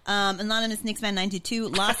go. Anonymous Knicks fan 92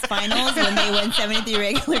 lost finals when they won 73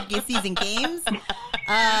 regular season games.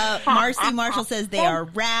 Marcy Marshall says they are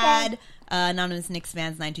rad. Anonymous Knicks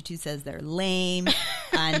fans 92 says they're lame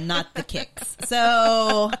and not the Kicks.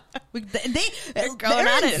 So they're going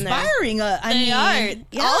at it inspiring. They are.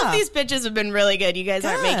 Yeah. All of these pitches have been really good. You guys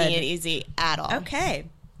aren't making it easy at all. Okay.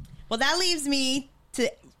 Well, that leaves me to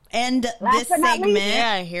end Last this but not segment. least.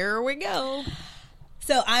 Yeah, here we go.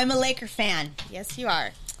 So I'm a Laker fan. Yes, you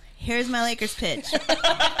are. Here's my Lakers pitch. Can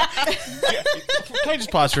I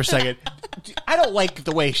just pause for a second? I don't like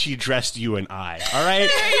the way she dressed you and I. All right,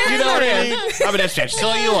 you know what I mean? I'm a Nets fan,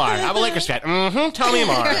 so you are. I'm a Lakers fan. Tell me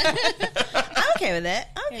more. I'm okay with it.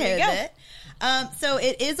 I'm okay with it. So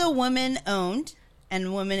it is a woman-owned,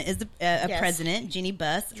 and woman is a president, Jeannie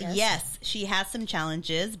Buss. Yes, she has some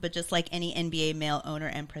challenges, but just like any NBA male owner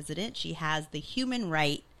and president, she has the human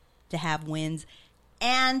right to have wins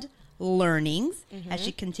and learnings as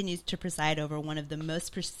she continues to preside over one of the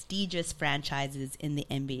most prestigious franchises in the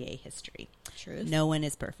NBA history. Truth. No one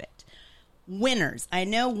is perfect. Winners. I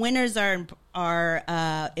know winners were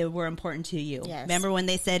important to you. Yes. Remember when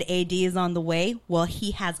they said AD is on the way? Well,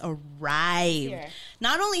 he has arrived. Here.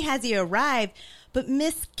 Not only has he arrived, but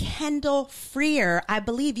Miss Kendall Freer, I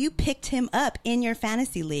believe you picked him up in your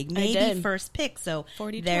fantasy league. Maybe did. first pick. So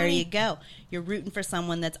 40-20. there you go. You're rooting for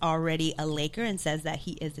someone that's already a Laker and says that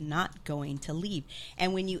he is not going to leave.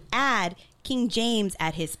 And when you add King James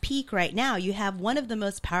at his peak right now, you have one of the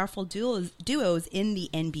most powerful duos in the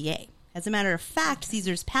NBA. As a matter of fact,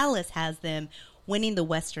 Caesar's Palace has them winning the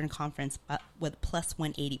Western Conference with plus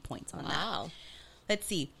 180 points on that. Let's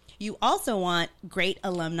see. You also want great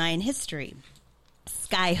alumni in history.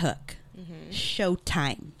 Skyhook,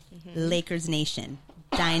 Showtime, Lakers Nation,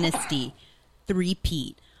 Dynasty,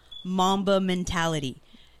 Three-Peat, Mamba Mentality,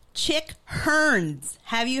 Chick Hearns.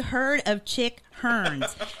 Have you heard of Chick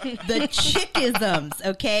Hearns? The Chickisms,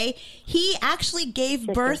 okay? He actually gave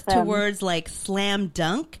birth to words like slam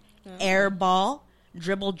dunk, air ball,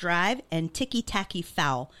 dribble drive, and ticky-tacky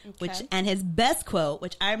foul. And his best quote,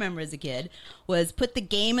 which I remember as a kid, was put the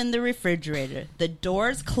game in the refrigerator. The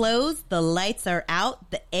doors closed, the lights are out,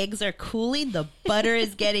 the eggs are cooling, the butter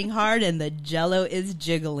is getting hard, and the jello is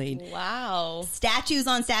jiggling. Wow. Statues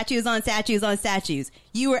on statues on statues on statues.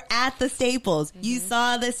 You were at the Staples. You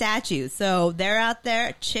saw the statues. So they're out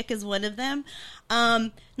there. Chick is one of them.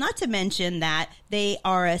 Not to mention that they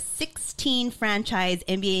are a 16 franchise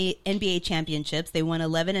NBA championships. They won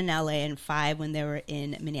 11 in LA and 5 when they were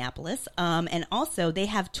in Minneapolis. And also they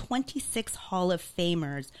have 26 Hall of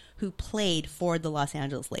Famers who played for the Los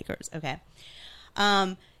Angeles Lakers. Okay.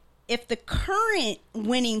 If the current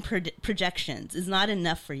winning projections is not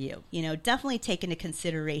enough for you, definitely take into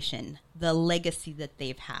consideration the legacy that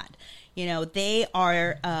they've had. They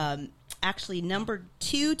are, actually number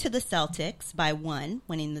 2 to the Celtics by 1,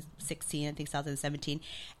 winning the 16, I think Celtics 17.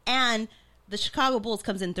 And the Chicago Bulls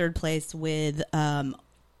comes in third place with 10.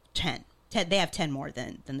 They have 10 more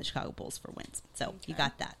than the Chicago Bulls for wins. So you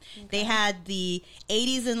got that. Okay. They had the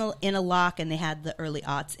 80s in a lock, and they had the early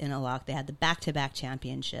aughts in a lock. They had the back-to-back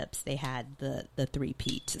championships. They had the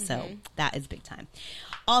three-peat. So that is big time.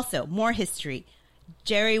 Also, more history.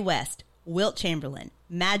 Jerry West, Wilt Chamberlain,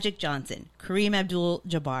 Magic Johnson, Kareem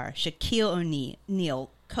Abdul-Jabbar, Shaquille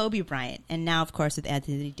O'Neal, Kobe Bryant, and now, of course, with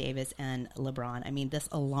Anthony Davis and LeBron. I mean, this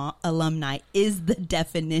alumni is the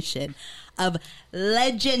definition of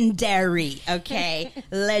legendary, okay?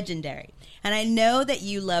 Legendary. And I know that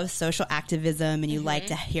you love social activism and you like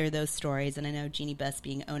to hear those stories, and I know Jeannie Buss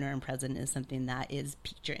being owner and president is something that is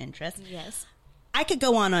piqued your interest. Yes. I could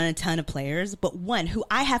go on a ton of players, but one who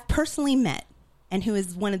I have personally met and who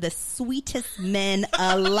is one of the sweetest men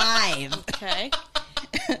alive. Okay.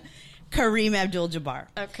 Kareem Abdul-Jabbar.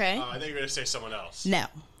 Okay. I think you're going to say someone else. No.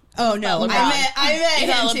 Oh no, I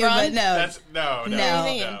meant him too, but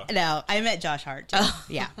no. I meant Josh Hart too. Oh.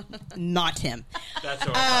 Yeah, not him. That's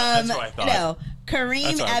what I thought. No,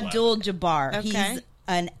 Kareem Abdul-Jabbar. Okay. He's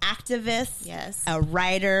an activist, yes, a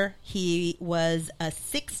writer. He was a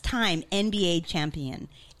 6-time NBA champion,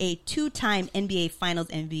 a 2-time NBA Finals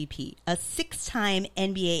MVP, a 6-time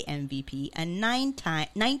NBA MVP, a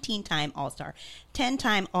 19-time All-Star,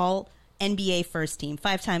 10-time All NBA first team,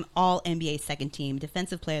 5-time All NBA second team,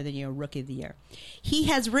 Defensive Player of the Year, Rookie of the Year. He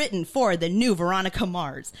has written for the new Veronica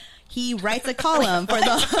Mars. He writes a column for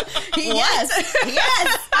the. Yes.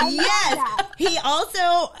 He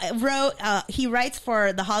also wrote. He writes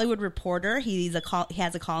for the Hollywood Reporter. He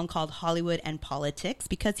has a column called Hollywood and Politics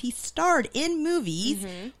because he starred in movies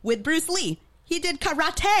with Bruce Lee. He did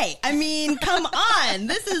karate. I mean, come on.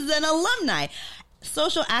 This is an alumni.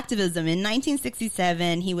 Social activism. In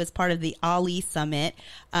 1967, he was part of the Ali Summit,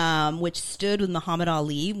 which stood with Muhammad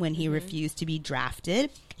Ali when he refused to be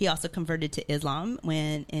drafted. He also converted to Islam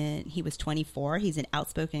when he was 24. He's an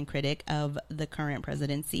outspoken critic of the current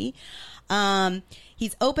presidency.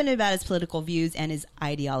 He's open about his political views and his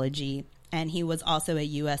ideology. And he was also a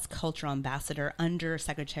U.S. cultural ambassador under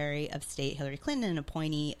Secretary of State Hillary Clinton, and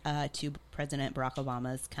appointee to President Barack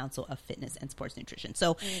Obama's Council of Fitness and Sports Nutrition.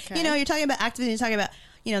 So, you're talking about activism, you're talking about,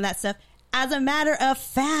 that stuff. As a matter of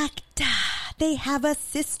fact, they have a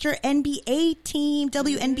sister NBA team,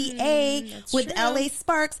 WNBA, with LA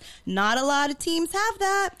Sparks. Not a lot of teams have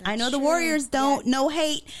that. I know the Warriors don't. No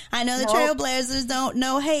hate. I know the Trailblazers don't.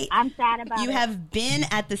 No hate. I'm sad about it. You have been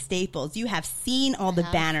at the Staples. You have seen all the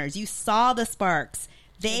banners. You saw the Sparks.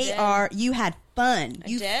 You had fun.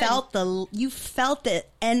 You felt the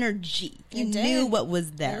energy. You knew what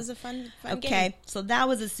was there. It was a fun game. Okay, so that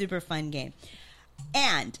was a super fun game.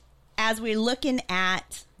 And as we're looking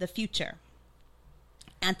at the future,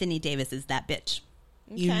 Anthony Davis is that bitch.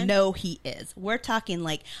 Okay. You know he is. We're talking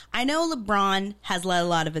I know LeBron has let a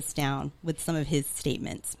lot of us down with some of his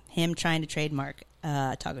statements. Him trying to trademark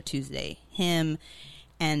Taco Tuesday. Him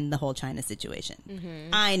and the whole China situation. Mm-hmm.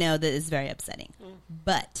 I know that it's very upsetting.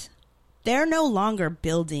 But they're no longer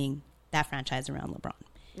building that franchise around LeBron.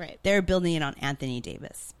 Right. They're building it on Anthony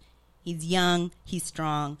Davis. He's young. He's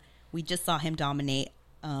strong. We just saw him dominate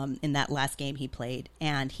in that last game he played,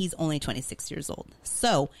 and he's only 26 years old.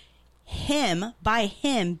 So by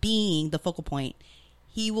him being the focal point,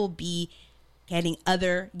 he will be getting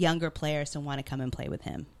other younger players to want to come and play with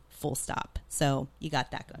him. Full stop. So you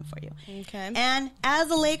got that going for you. Okay. And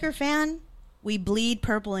as a Laker fan, we bleed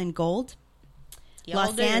purple and gold.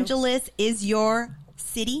 Los Angeles is your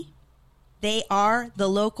city. They are the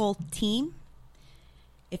local team.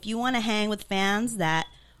 If you want to hang with fans that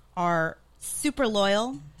are super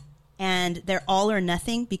loyal and they're all or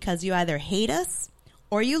nothing because you either hate us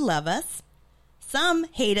or you love us. Some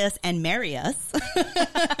hate us and marry us.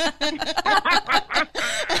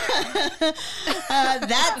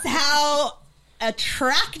 That's how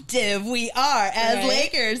attractive we are as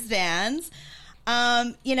Lakers fans.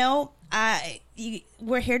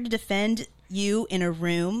 We're here to defend you in a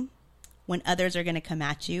room when others are going to come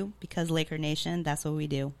at you, because Laker Nation, that's what we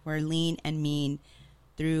do. We're lean and mean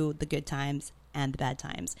through the good times and the bad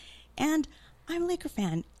times. And I'm a Laker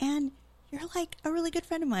fan, and you're like a really good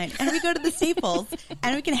friend of mine. And we go to the Staples,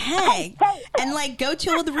 and we can hang and go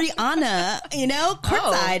chill with Rihanna,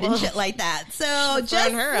 courtside and shit like that. So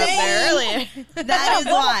just her up there earlier. That is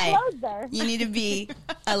why you need to be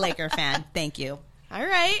a Laker fan. Thank you. All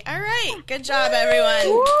right. Good job, everyone.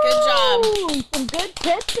 Woo! Good job. Some good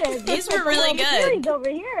pitches. These were really good. Over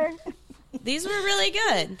here. These were really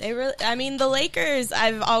good. The Lakers,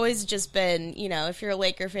 I've always just been, if you're a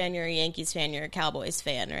Laker fan, you're a Yankees fan, you're a Cowboys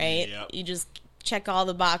fan, right? Yep. You just check all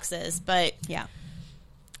the boxes. But yeah,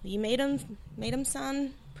 you made them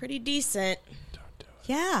sound pretty decent. Don't do it.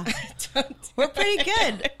 Yeah. We're pretty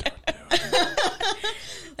good.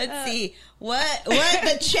 Let's see what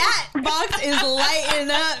the chat box is lighting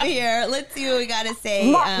up here. Let's see what we got to say.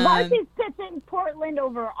 Marcy's pitching Portland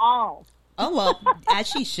overall. Oh, well, as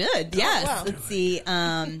she should. Yes. Wow. Let's see.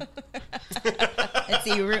 Let's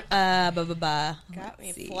see. Got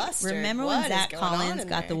me flustered. Remember what when Zach Collins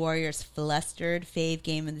got there? the Warriors flustered? Fave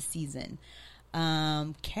game of the season.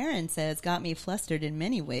 Karen says, got me flustered in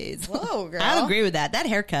many ways. Whoa, girl. I agree with that. That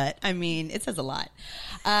haircut, it says a lot.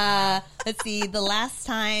 Let's see. The last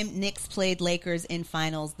time Knicks played Lakers in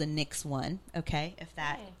finals, the Knicks won. Okay, if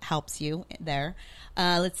that helps you there.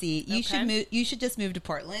 Let's see. You should just move to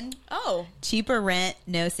Portland. Oh. Cheaper rent,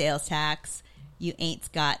 no sales tax. You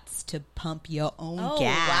ain't got to pump your own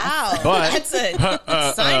gas. Wow. But That's a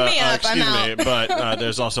sign me up. I'm out. But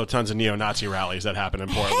there's also tons of neo-Nazi rallies that happen in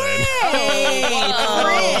Portland. Hey,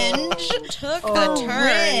 Fringe took a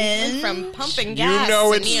turn from pumping gas. You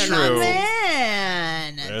know to it's neo-Nazi. true.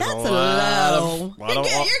 Man, There's that's a a lot low. of- You're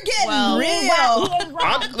getting well, real.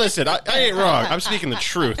 Listen, I ain't wrong. I'm speaking the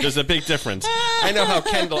truth. There's a big difference. I know how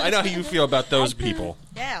you feel about those people.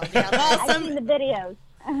 Yeah. I've seen the videos.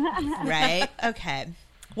 Right? Okay.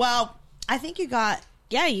 Well, I think you got...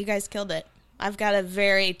 Yeah, you guys killed it. I've got a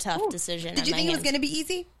very tough decision. Did you think it was going to be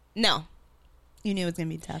easy? No. You knew it was going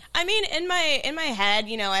to be tough. I mean, in my head,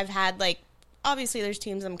 I've had like, obviously there's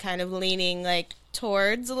teams I'm kind of leaning like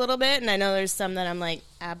towards a little bit, and I know there's some that I'm like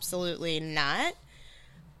absolutely not,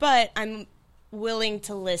 but I'm willing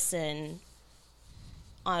to listen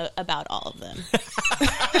about all of them.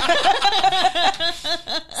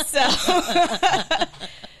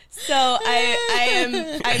 So I'm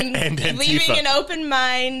leaving an open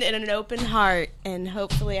mind and an open heart, and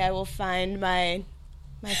hopefully I will find my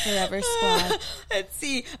forever squad. Let's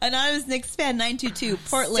see. Anonymous Knicks fan 922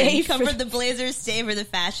 Portland. Come for the Blazers, stay for the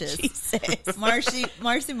fascists. Jesus. Marcy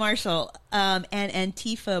Marshall and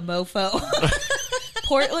Antifa mofo.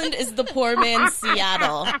 Portland is the poor man's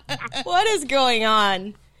Seattle. What is going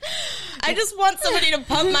on? I just want somebody to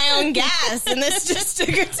pump my own gas, and this just took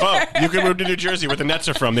a turn. Oh, you can move to New Jersey, where the Nets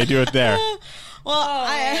are from. They do it there.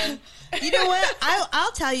 Well, you know what?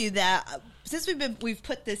 I'll tell you that since we've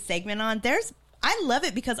put this segment on, I love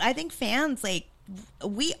it because I think fans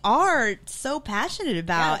we are so passionate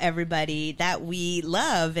about everybody that we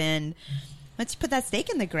love, and let's put that stake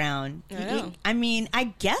in the ground. I mean, I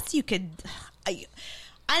guess you could.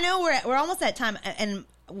 I know we're almost at time, and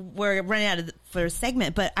we're running out for a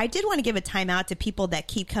segment, but I did want to give a timeout to people that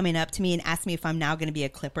keep coming up to me and ask me if I'm now going to be a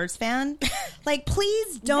Clippers fan.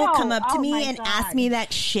 Please don't come up to me and ask me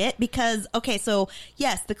that shit because, okay, so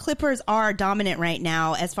yes, the Clippers are dominant right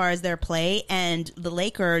now as far as their play, and the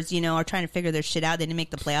Lakers, are trying to figure their shit out. They didn't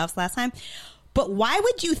make the playoffs last time. But why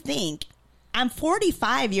would you think I'm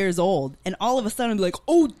 45 years old, and all of a sudden I'm like,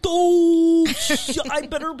 I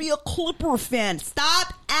better be a Clipper fan.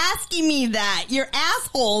 Stop asking me that. You're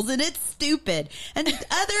assholes, and it's stupid. And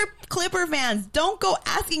other Clipper fans, don't go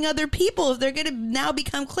asking other people if they're going to now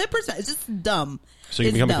become Clippers fans. It's just dumb. So you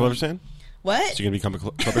can become a Clippers fan? What? So you can become a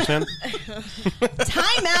Clippers fan?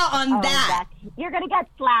 Time out on that. Zach, you're going to get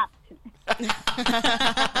slapped.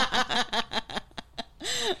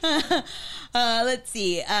 Let's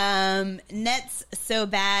see. Nets so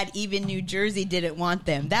bad, even New Jersey didn't want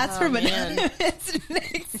them. That's from another.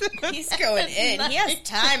 He's going in. He has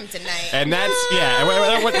time tonight. And that's,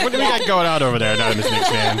 what do we got going on over there, Anonymous Knicks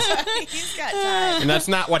fans? He's got time. And that's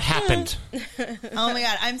not what happened. Oh my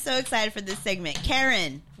God, I'm so excited for this segment.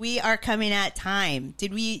 Karen, we are coming at time.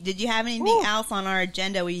 Did you have anything else on our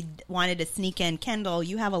agenda we wanted to sneak in? Kendall,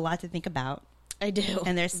 you have a lot to think about. I do.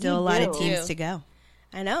 And there's still a lot of teams to go.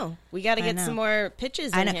 I know. We got to get some more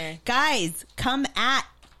pitches in here. Guys, come at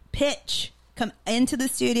pitch. Come into the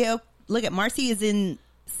studio. Look at Marcy is in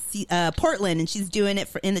Portland, and she's doing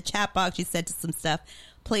it in the chat box. She said some stuff.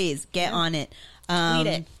 Please get on it. Tweet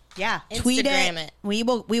it. Yeah, Instagram it. We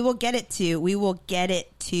will get it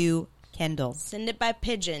to Kendall. Send it by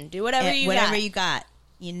pigeon. Do whatever you got.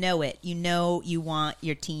 You know it. You know you want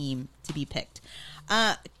your team to be picked.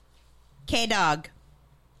 K-Dog.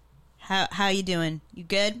 How you doing? You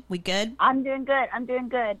good? We good? I'm doing good. I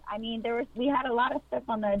mean, we had a lot of stuff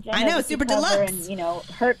on the agenda. I know, Super Deluxe. And,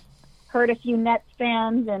 hurt a few Nets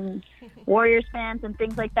fans and Warriors fans and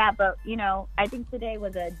things like that. But, I think today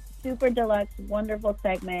was a Super Deluxe, wonderful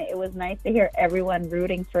segment. It was nice to hear everyone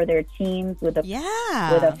rooting for their teams with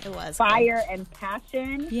a fire and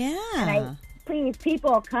passion. Yeah. And please,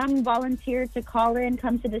 people, come volunteer to call in,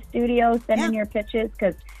 come to the studio, send in your pitches,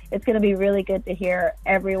 because it's going to be really good to hear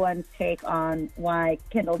everyone's take on why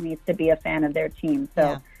Kendall needs to be a fan of their team.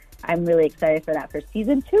 So I'm really excited for that for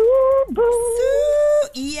season 2. Boom!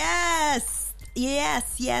 Yes.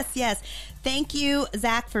 Thank you,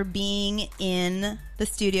 Zach, for being in the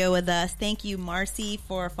studio with us. Thank you, Marcy,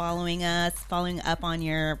 for following up on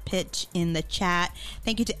your pitch in the chat.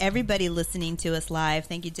 Thank you to everybody listening to us live.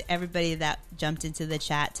 Thank you to everybody that jumped into the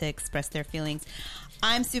chat to express their feelings.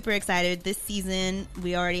 I'm super excited. This season,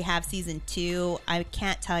 we already have season 2. I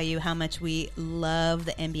can't tell you how much we love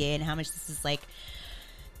the NBA and how much this is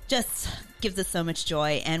just gives us so much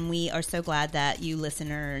joy. And we are so glad that you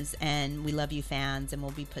listeners, and we love you fans, and we'll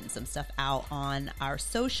be putting some stuff out on our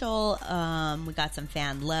social. We got some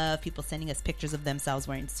fan love, people sending us pictures of themselves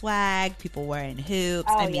wearing swag, people wearing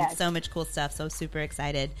hoops. So much cool stuff. So super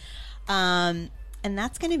excited. And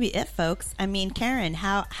that's going to be it, folks. I mean, Karen,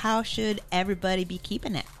 how should everybody be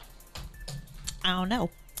keeping it? I don't know.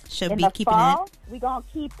 Should In be the keeping fall, it we gonna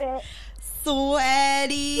keep it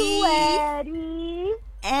sweaty sweaty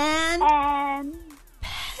and and